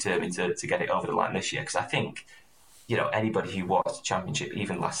more determined to get it over the line this year. Because I think anybody who watched the Championship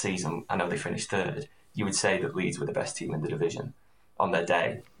even last season, I know they finished third, you would say that Leeds were the best team in the division on their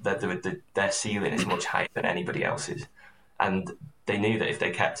day. Their ceiling is much higher than anybody else's. And they knew that if they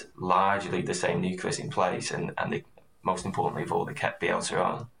kept largely the same nucleus in place and they, most importantly of all, they kept Bielsa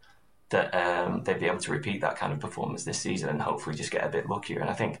on, that they'd be able to repeat that kind of performance this season and hopefully just get a bit luckier. And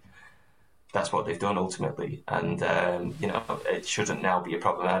I think that's what they've done ultimately. And, it shouldn't now be a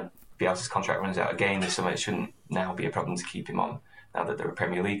problem. Bielsa's contract runs out again this summer. It shouldn't now be a problem to keep him on now that they're a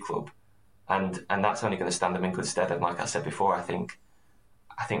Premier League club. And that's only going to stand them in good stead. And like I said before, I think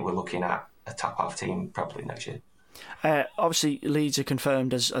we're looking at a top half team probably next year. Obviously, Leeds are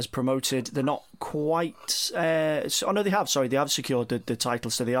confirmed as promoted. They're not quite. They have secured the title,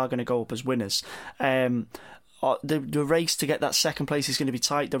 so they are going to go up as winners. The race to get that second place is going to be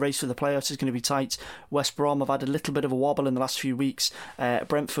tight. The race for the playoffs is going to be tight. West Brom have had a little bit of a wobble in the last few weeks.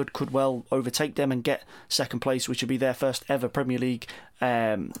 Brentford could well overtake them and get second place, which would be their first ever Premier League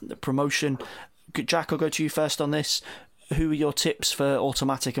promotion. Jack, I'll go to you first on this. Who are your tips for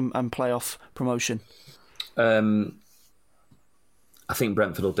automatic and playoff promotion? I think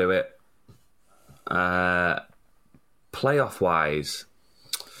Brentford will do it. Playoff-wise,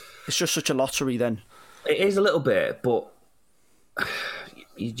 it's just such a lottery then. It is a little bit, but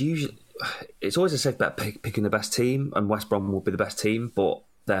it's always a safe bet picking the best team, and West Brom will be the best team, but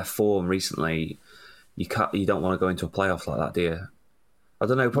their form recently, you don't want to go into a playoff like that, do you? I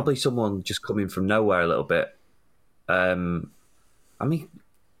don't know, probably someone just coming from nowhere a little bit. Millwall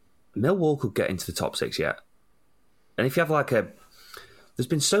could get into the top 6 yet. And if you have there's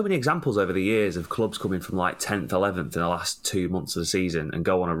been so many examples over the years of clubs coming from 10th, 11th in the last 2 months of the season and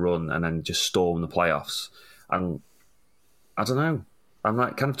go on a run and then just storm the playoffs. And I don't know. I'm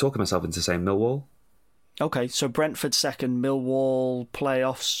kind of talking myself into saying Millwall. Okay, so Brentford second, Millwall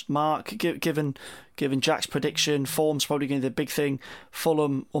playoffs. Mark, given Jack's prediction, form's probably going to be the big thing.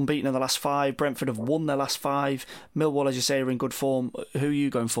 Fulham unbeaten in the last 5. Brentford have won their last 5. Millwall, as you say, are in good form. Who are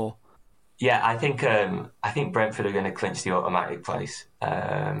you going for? Yeah, I think Brentford are going to clinch the automatic place.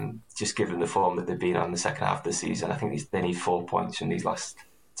 Just given the form that they've been on the second half of the season, I think they need 4 points from these last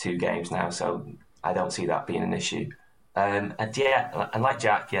 2 games now. So I don't see that being an issue. And like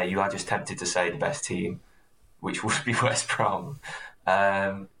Jack, you are just tempted to say the best team, which would be West Brom.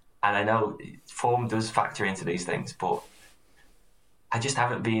 And I know form does factor into these things, but I just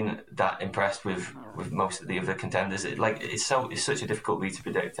haven't been that impressed with most of the other contenders. It's such a difficult league to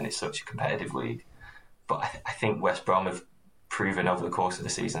predict, and it's such a competitive league. But I think West Brom have proven over the course of the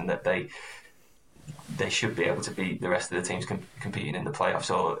season that they should be able to beat the rest of the teams competing in the playoffs,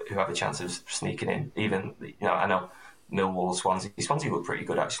 or who have a chance of sneaking in. Even, I know Millwall, Swansea look pretty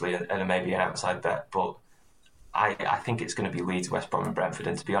good actually, and maybe an outside bet. But I think it's going to be Leeds, West Brom, and Brentford.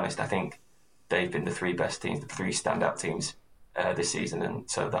 And to be honest, I think they've been the three best teams, the three standout teams this season, and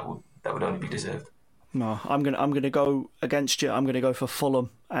so that would only be deserved. No, I'm gonna go against you. I'm gonna go for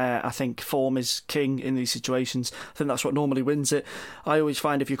Fulham. I think form is king in these situations. I think that's what normally wins it. I always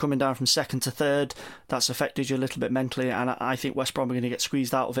find if you're coming down from second to third, that's affected you a little bit mentally, and I think West Brom are going to get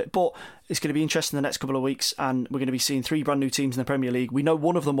squeezed out of it. But it's going to be interesting the next couple of weeks, and we're going to be seeing three brand new teams in the Premier League. We know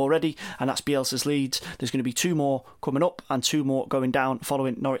one of them already, and that's Bielsa's Leeds. There's going to be two more coming up and two more going down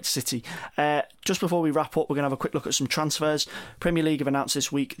following Norwich City. Just before we wrap up, we're going to have a quick look at some transfers. Premier League have announced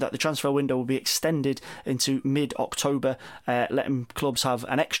this week that the transfer window will be extended into mid-October, letting clubs have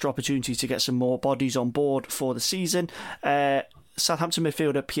an extra opportunity to get some more bodies on board for the season. Southampton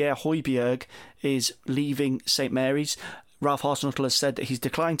midfielder Pierre Højbjerg is leaving St Mary's. Ralph Hasenhüttl has said that he's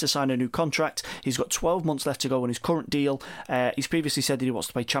declined to sign a new contract. He's got 12 months left to go on his current deal. He's previously said that he wants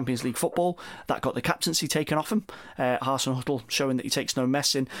to play Champions League football. That got the captaincy taken off him. Hasenhüttl showing that he takes no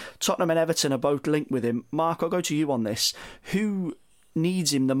messing. Tottenham and Everton are both linked with him. Mark, I'll go to you on this. Who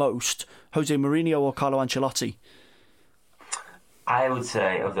needs him the most, Jose Mourinho or Carlo Ancelotti? I would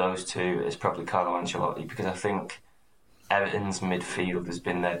say of those two, it's probably Carlo Ancelotti, because I think Everton's midfield has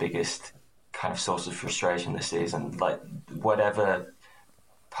been their biggest kind of source of frustration this season. Like, whatever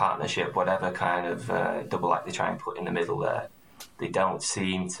partnership, whatever kind of double act they try and put in the middle there, they don't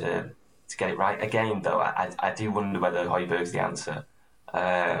seem to get it right. Again, though, I do wonder whether Højbjerg's the answer.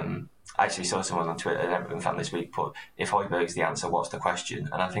 I actually saw someone on Twitter, an Everton fan this week, put, if Højbjerg's the answer, what's the question?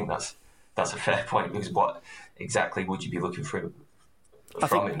 And I think that's a fair point, because what exactly would you be looking for? I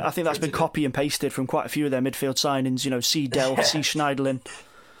think that's been copy and pasted from quite a few of their midfield signings. See Delph, see Schneiderlin.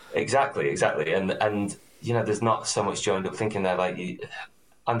 Exactly, and there's not so much joined up thinking there. Like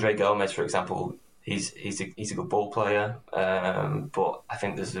Andre Gomez, for example, he's a good ball player, but I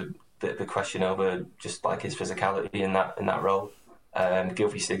think there's a bit of a question over just like his physicality in that role.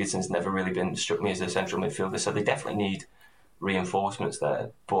 Gylfi Sigurdsson's never really struck me as a central midfielder, so they definitely need reinforcements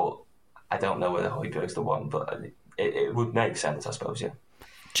there. But I don't know whether Højbjerg's the one, but it would make sense, I suppose, yeah.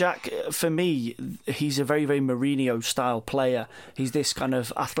 Jack, for me, he's a very, very Mourinho-style player. He's this kind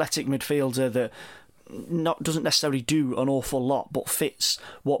of athletic midfielder that doesn't necessarily do an awful lot, but fits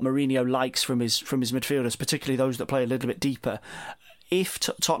what Mourinho likes from his midfielders, particularly those that play a little bit deeper. If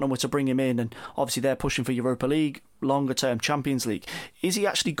Tottenham were to bring him in, and obviously they're pushing for Europa League, longer term Champions League, is he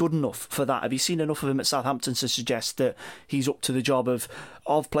actually good enough for that? Have you seen enough of him at Southampton to suggest that he's up to the job of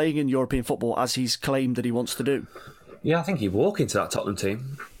playing in European football as he's claimed that he wants to do? Yeah, I think he'd walk into that Tottenham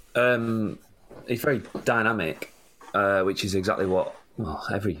team. He's very dynamic, which is exactly what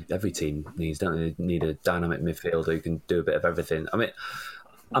every team needs, don't they? They need a dynamic midfielder who can do a bit of everything. I mean,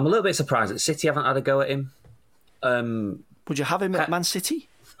 I'm a little bit surprised that City haven't had a go at him. Would you have him at Man City?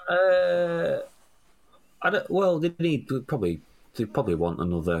 They probably want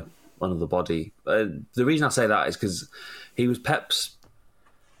another body. The reason I say that is because he was Pep's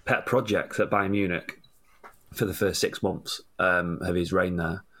pet project at Bayern Munich for the first 6 months of his reign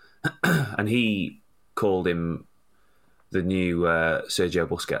there, and he called him the new Sergio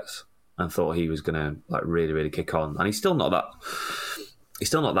Busquets and thought he was going to like really, really kick on. And he's still not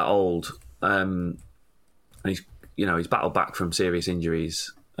that old, and he's battled back from serious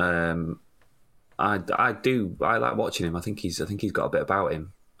injuries. I like watching him. I think he's got a bit about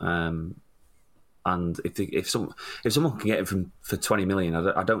him. And if someone can get him for 20 million,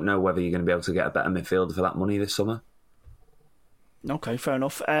 I don't know whether you're going to be able to get a better midfielder for that money this summer. Okay, fair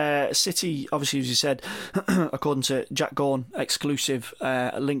enough. City, obviously, as you said, according to Jack Gaughan, exclusive,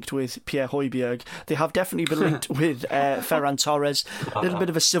 linked with Pierre Højbjerg. They have definitely been linked with Ferran Torres. A little bit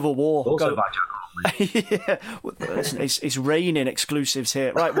of a civil war. Also by Jack Gaughan. Yeah, it's raining exclusives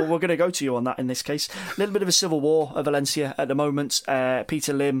here. Right, well, we're going to go to you on that in this case. A little bit of a civil war at Valencia at the moment.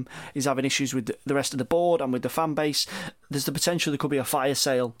 Peter Lim is having issues with the rest of the board and with the fan base. There's the potential there could be a fire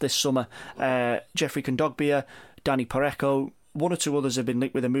sale this summer. Jeffrey Kondogbia, Danny Parejo, one or two others have been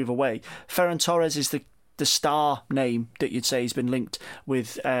linked with a move away. Ferran Torres is the the star name that you'd say has been linked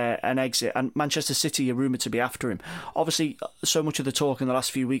with an exit, and Manchester City are rumoured to be after him. Obviously, so much of the talk in the last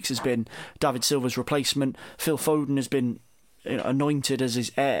few weeks has been David Silva's replacement. Phil Foden has been anointed as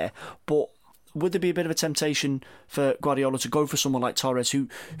his heir, but would there be a bit of a temptation for Guardiola to go for someone like Torres, who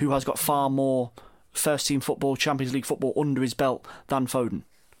has got far more first-team football, Champions League football under his belt than Foden?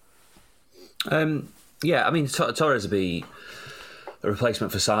 Yeah, I mean, Torres would be a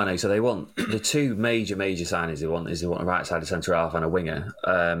replacement for Sane, so they want the two major signings they want a right-sided centre-half and a winger.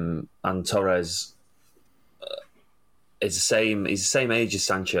 And Torres is he's the same age as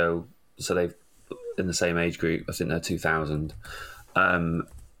Sancho, so they've in the same age group. I think they're 2000.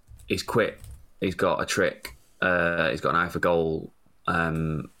 He's quick. He's got a trick. He's got an eye for goal.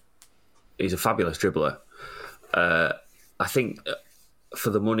 He's a fabulous dribbler. I think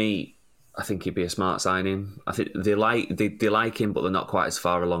for the money, I think he'd be a smart signing. I think they like him, but they're not quite as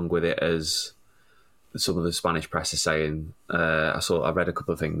far along with it as some of the Spanish press is saying. I read a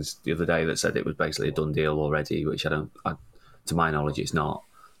couple of things the other day that said it was basically a done deal already, which to my knowledge, it's not.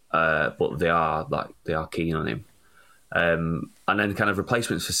 But they are keen on him. And then kind of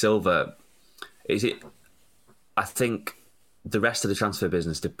replacements for Silva. I think the rest of the transfer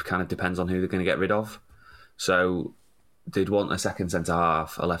business kind of depends on who they're going to get rid of. So they'd want a second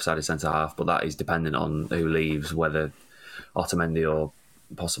centre-half, a left-sided centre-half, but that is dependent on who leaves, whether Otamendi or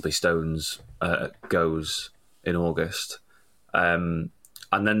possibly Stones goes in August. And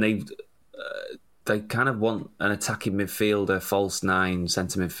then they kind of want an attacking midfielder, false nine,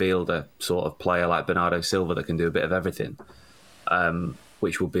 centre midfielder sort of player like Bernardo Silva that can do a bit of everything,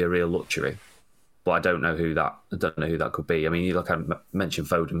 which would be a real luxury. But I don't know who that could be. I mean, I mentioned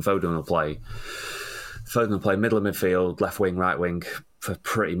Foden. Foden will play middle of midfield, left wing, right wing for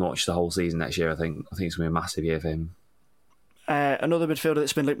pretty much the whole season next year. I think it's going to be a massive year for him. Another midfielder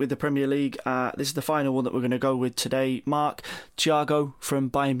that's been linked with the Premier League. This is the final one that we're going to go with today. Mark, Thiago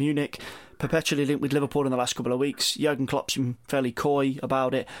from Bayern Munich, perpetually linked with Liverpool in the last couple of weeks. Jurgen Klopp's been fairly coy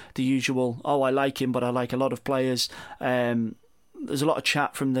about it. The usual, I like him, but I like a lot of players. There's a lot of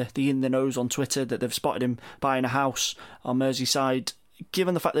chat from the in the knows on Twitter that they've spotted him buying a house on Merseyside.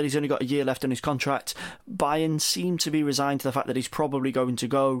 Given the fact that he's only got a year left on his contract, Bayern seem to be resigned to the fact that he's probably going to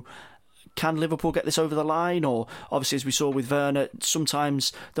go. Can Liverpool get this over the line? Or obviously, as we saw with Werner,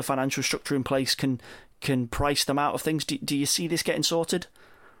 sometimes the financial structure in place can price them out of things. Do you see this getting sorted?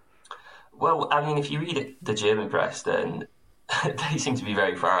 Well, I mean, if you read the German press, then they seem to be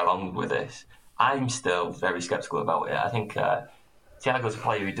very far along with this. I'm still very sceptical about it. I think Thiago's a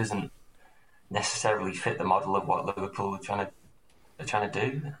player who doesn't necessarily fit the model of what Liverpool are trying to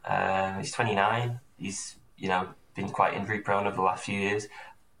do. He's 29. He's been quite injury prone over the last few years.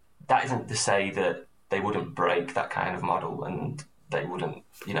 That isn't to say that they wouldn't break that kind of model, and they wouldn't,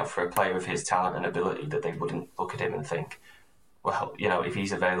 for a player of his talent and ability, that they wouldn't look at him and think, well, if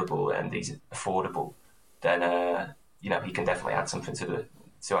he's available and he's affordable, then he can definitely add something to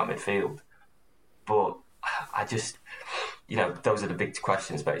our midfield. But I just, those are the big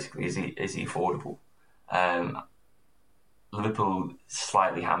questions basically. Is he affordable? Liverpool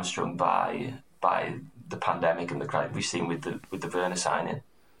slightly hamstrung by the pandemic and the crisis we've seen with the Werner signing,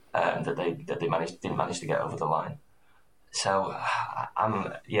 that they didn't manage to get over the line. So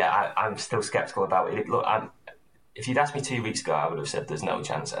I'm still sceptical about it. Look, if you'd asked me 2 weeks ago, I would have said there's no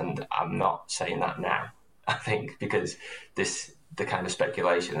chance, and I'm not saying that now. I think because the kind of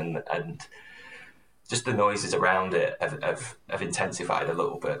speculation and just the noises around it have intensified a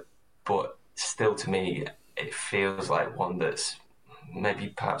little bit, but still, to me, it feels like one that's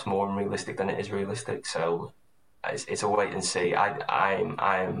maybe perhaps more unrealistic than it is realistic. So it's a wait and see.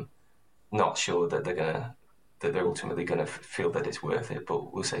 I'm not sure that they're ultimately gonna feel that it's worth it,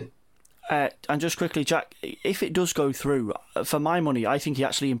 but we'll see. And just quickly, Jack, if it does go through, for my money, I think he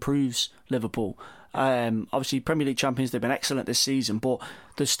actually improves Liverpool. Obviously, Premier League champions, they've been excellent this season, but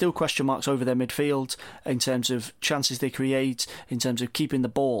there's still question marks over their midfield in terms of chances they create, in terms of keeping the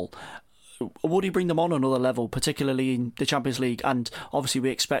ball. Would he bring them on another level, particularly in the Champions League? And obviously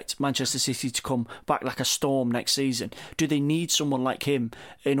we expect Manchester City to come back like a storm next season. Do they need someone like him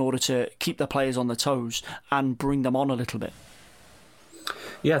in order to keep their players on their toes and bring them on a little bit?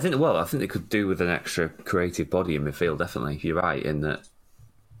 Yeah, I think they could do with an extra creative body in midfield, definitely. You're right in that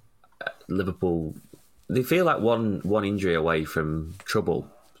Liverpool, they feel like one injury away from trouble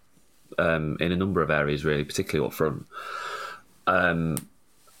in a number of areas, really, particularly up front.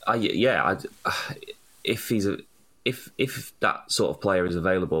 If that sort of player is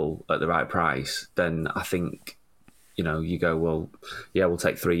available at the right price, then I think you go, well, yeah, we'll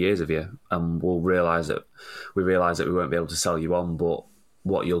take 3 years of you, and we'll realise that we won't be able to sell you on, but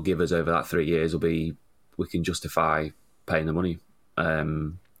what you'll give us over that 3 years will be we can justify paying the money.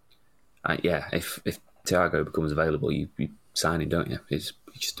 If Thiago becomes available, you sign him, don't you? He's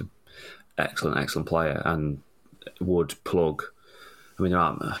just an excellent player and would plug. I mean, there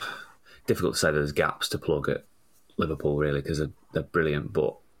aren't difficult to say there's gaps to plug at Liverpool really because they're brilliant,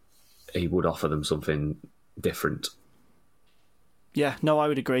 but he would offer them something different. Yeah, no, I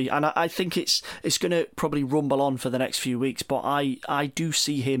would agree. And I think it's going to probably rumble on for the next few weeks, but I do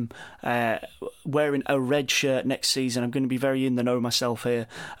see him wearing a red shirt next season. I'm going to be very in the know myself here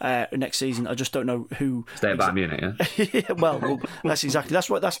next season. I just don't know who. Stay at Bayern Munich, yeah? Yeah, well, that's exactly.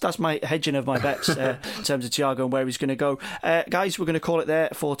 That's my hedging of my bets in terms of Thiago and where he's going to go. Guys, we're going to call it there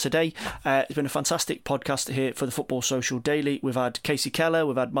for today. It's been a fantastic podcast here for the Football Social Daily. We've had Casey Keller,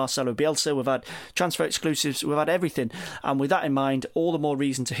 we've had Marcelo Bielsa, we've had transfer exclusives, we've had everything. And with that in mind, all the more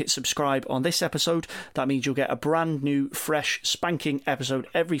reason to hit subscribe on this episode. That means you'll get a brand new, fresh, spanking episode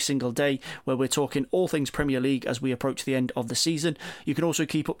every single day where we're talking all things Premier League as we approach the end of the season. You can also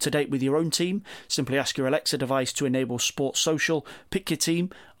keep up to date with your own team. Simply ask your Alexa device to enable Sports Social, pick your team,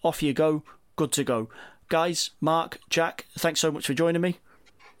 off you go, good to go. Guys, Mark, Jack, thanks so much for joining me.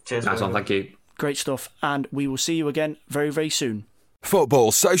 Cheers. Nice one, thank you. Great stuff, and we will see you again very, very soon.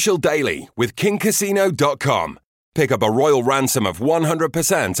 Football Social Daily with KingCasino.com. Pick up a royal ransom of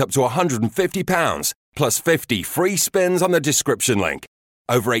 100% up to £150, plus 50 free spins on the description link.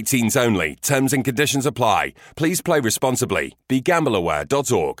 Over 18s only. Terms and conditions apply. Please play responsibly.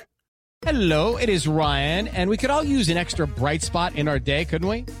 BeGambleAware.org. Hello, it is Ryan, and we could all use an extra bright spot in our day, couldn't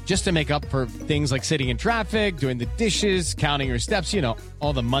we? Just to make up for things like sitting in traffic, doing the dishes, counting your steps,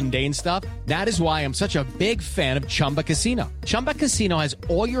 all the mundane stuff. That is why I'm such a big fan of Chumba Casino. Chumba Casino has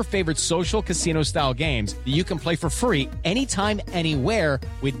all your favorite social casino-style games that you can play for free anytime, anywhere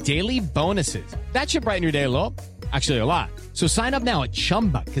with daily bonuses. That should brighten your day a little. Actually, a lot. So sign up now at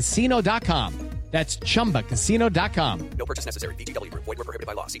ChumbaCasino.com. That's ChumbaCasino.com. No purchase necessary. VGW Group. Void where prohibited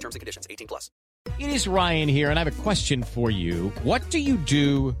by law. See terms and conditions. 18+. It is Ryan here, and I have a question for you. What do you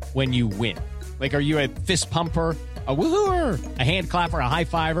do when you win? Like, are you a fist pumper, a woohooer, a hand clapper, a high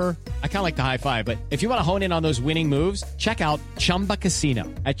fiver? I kind of like the high five, but if you want to hone in on those winning moves, check out Chumba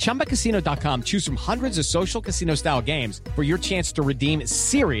Casino. At ChumbaCasino.com, choose from hundreds of social casino-style games for your chance to redeem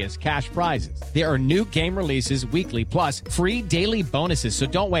serious cash prizes. There are new game releases weekly, plus free daily bonuses, so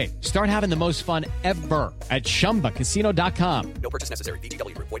don't wait. Start having the most fun ever at ChumbaCasino.com. No purchase necessary.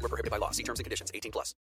 VGW Group. Void where prohibited by law. See terms and conditions. 18+.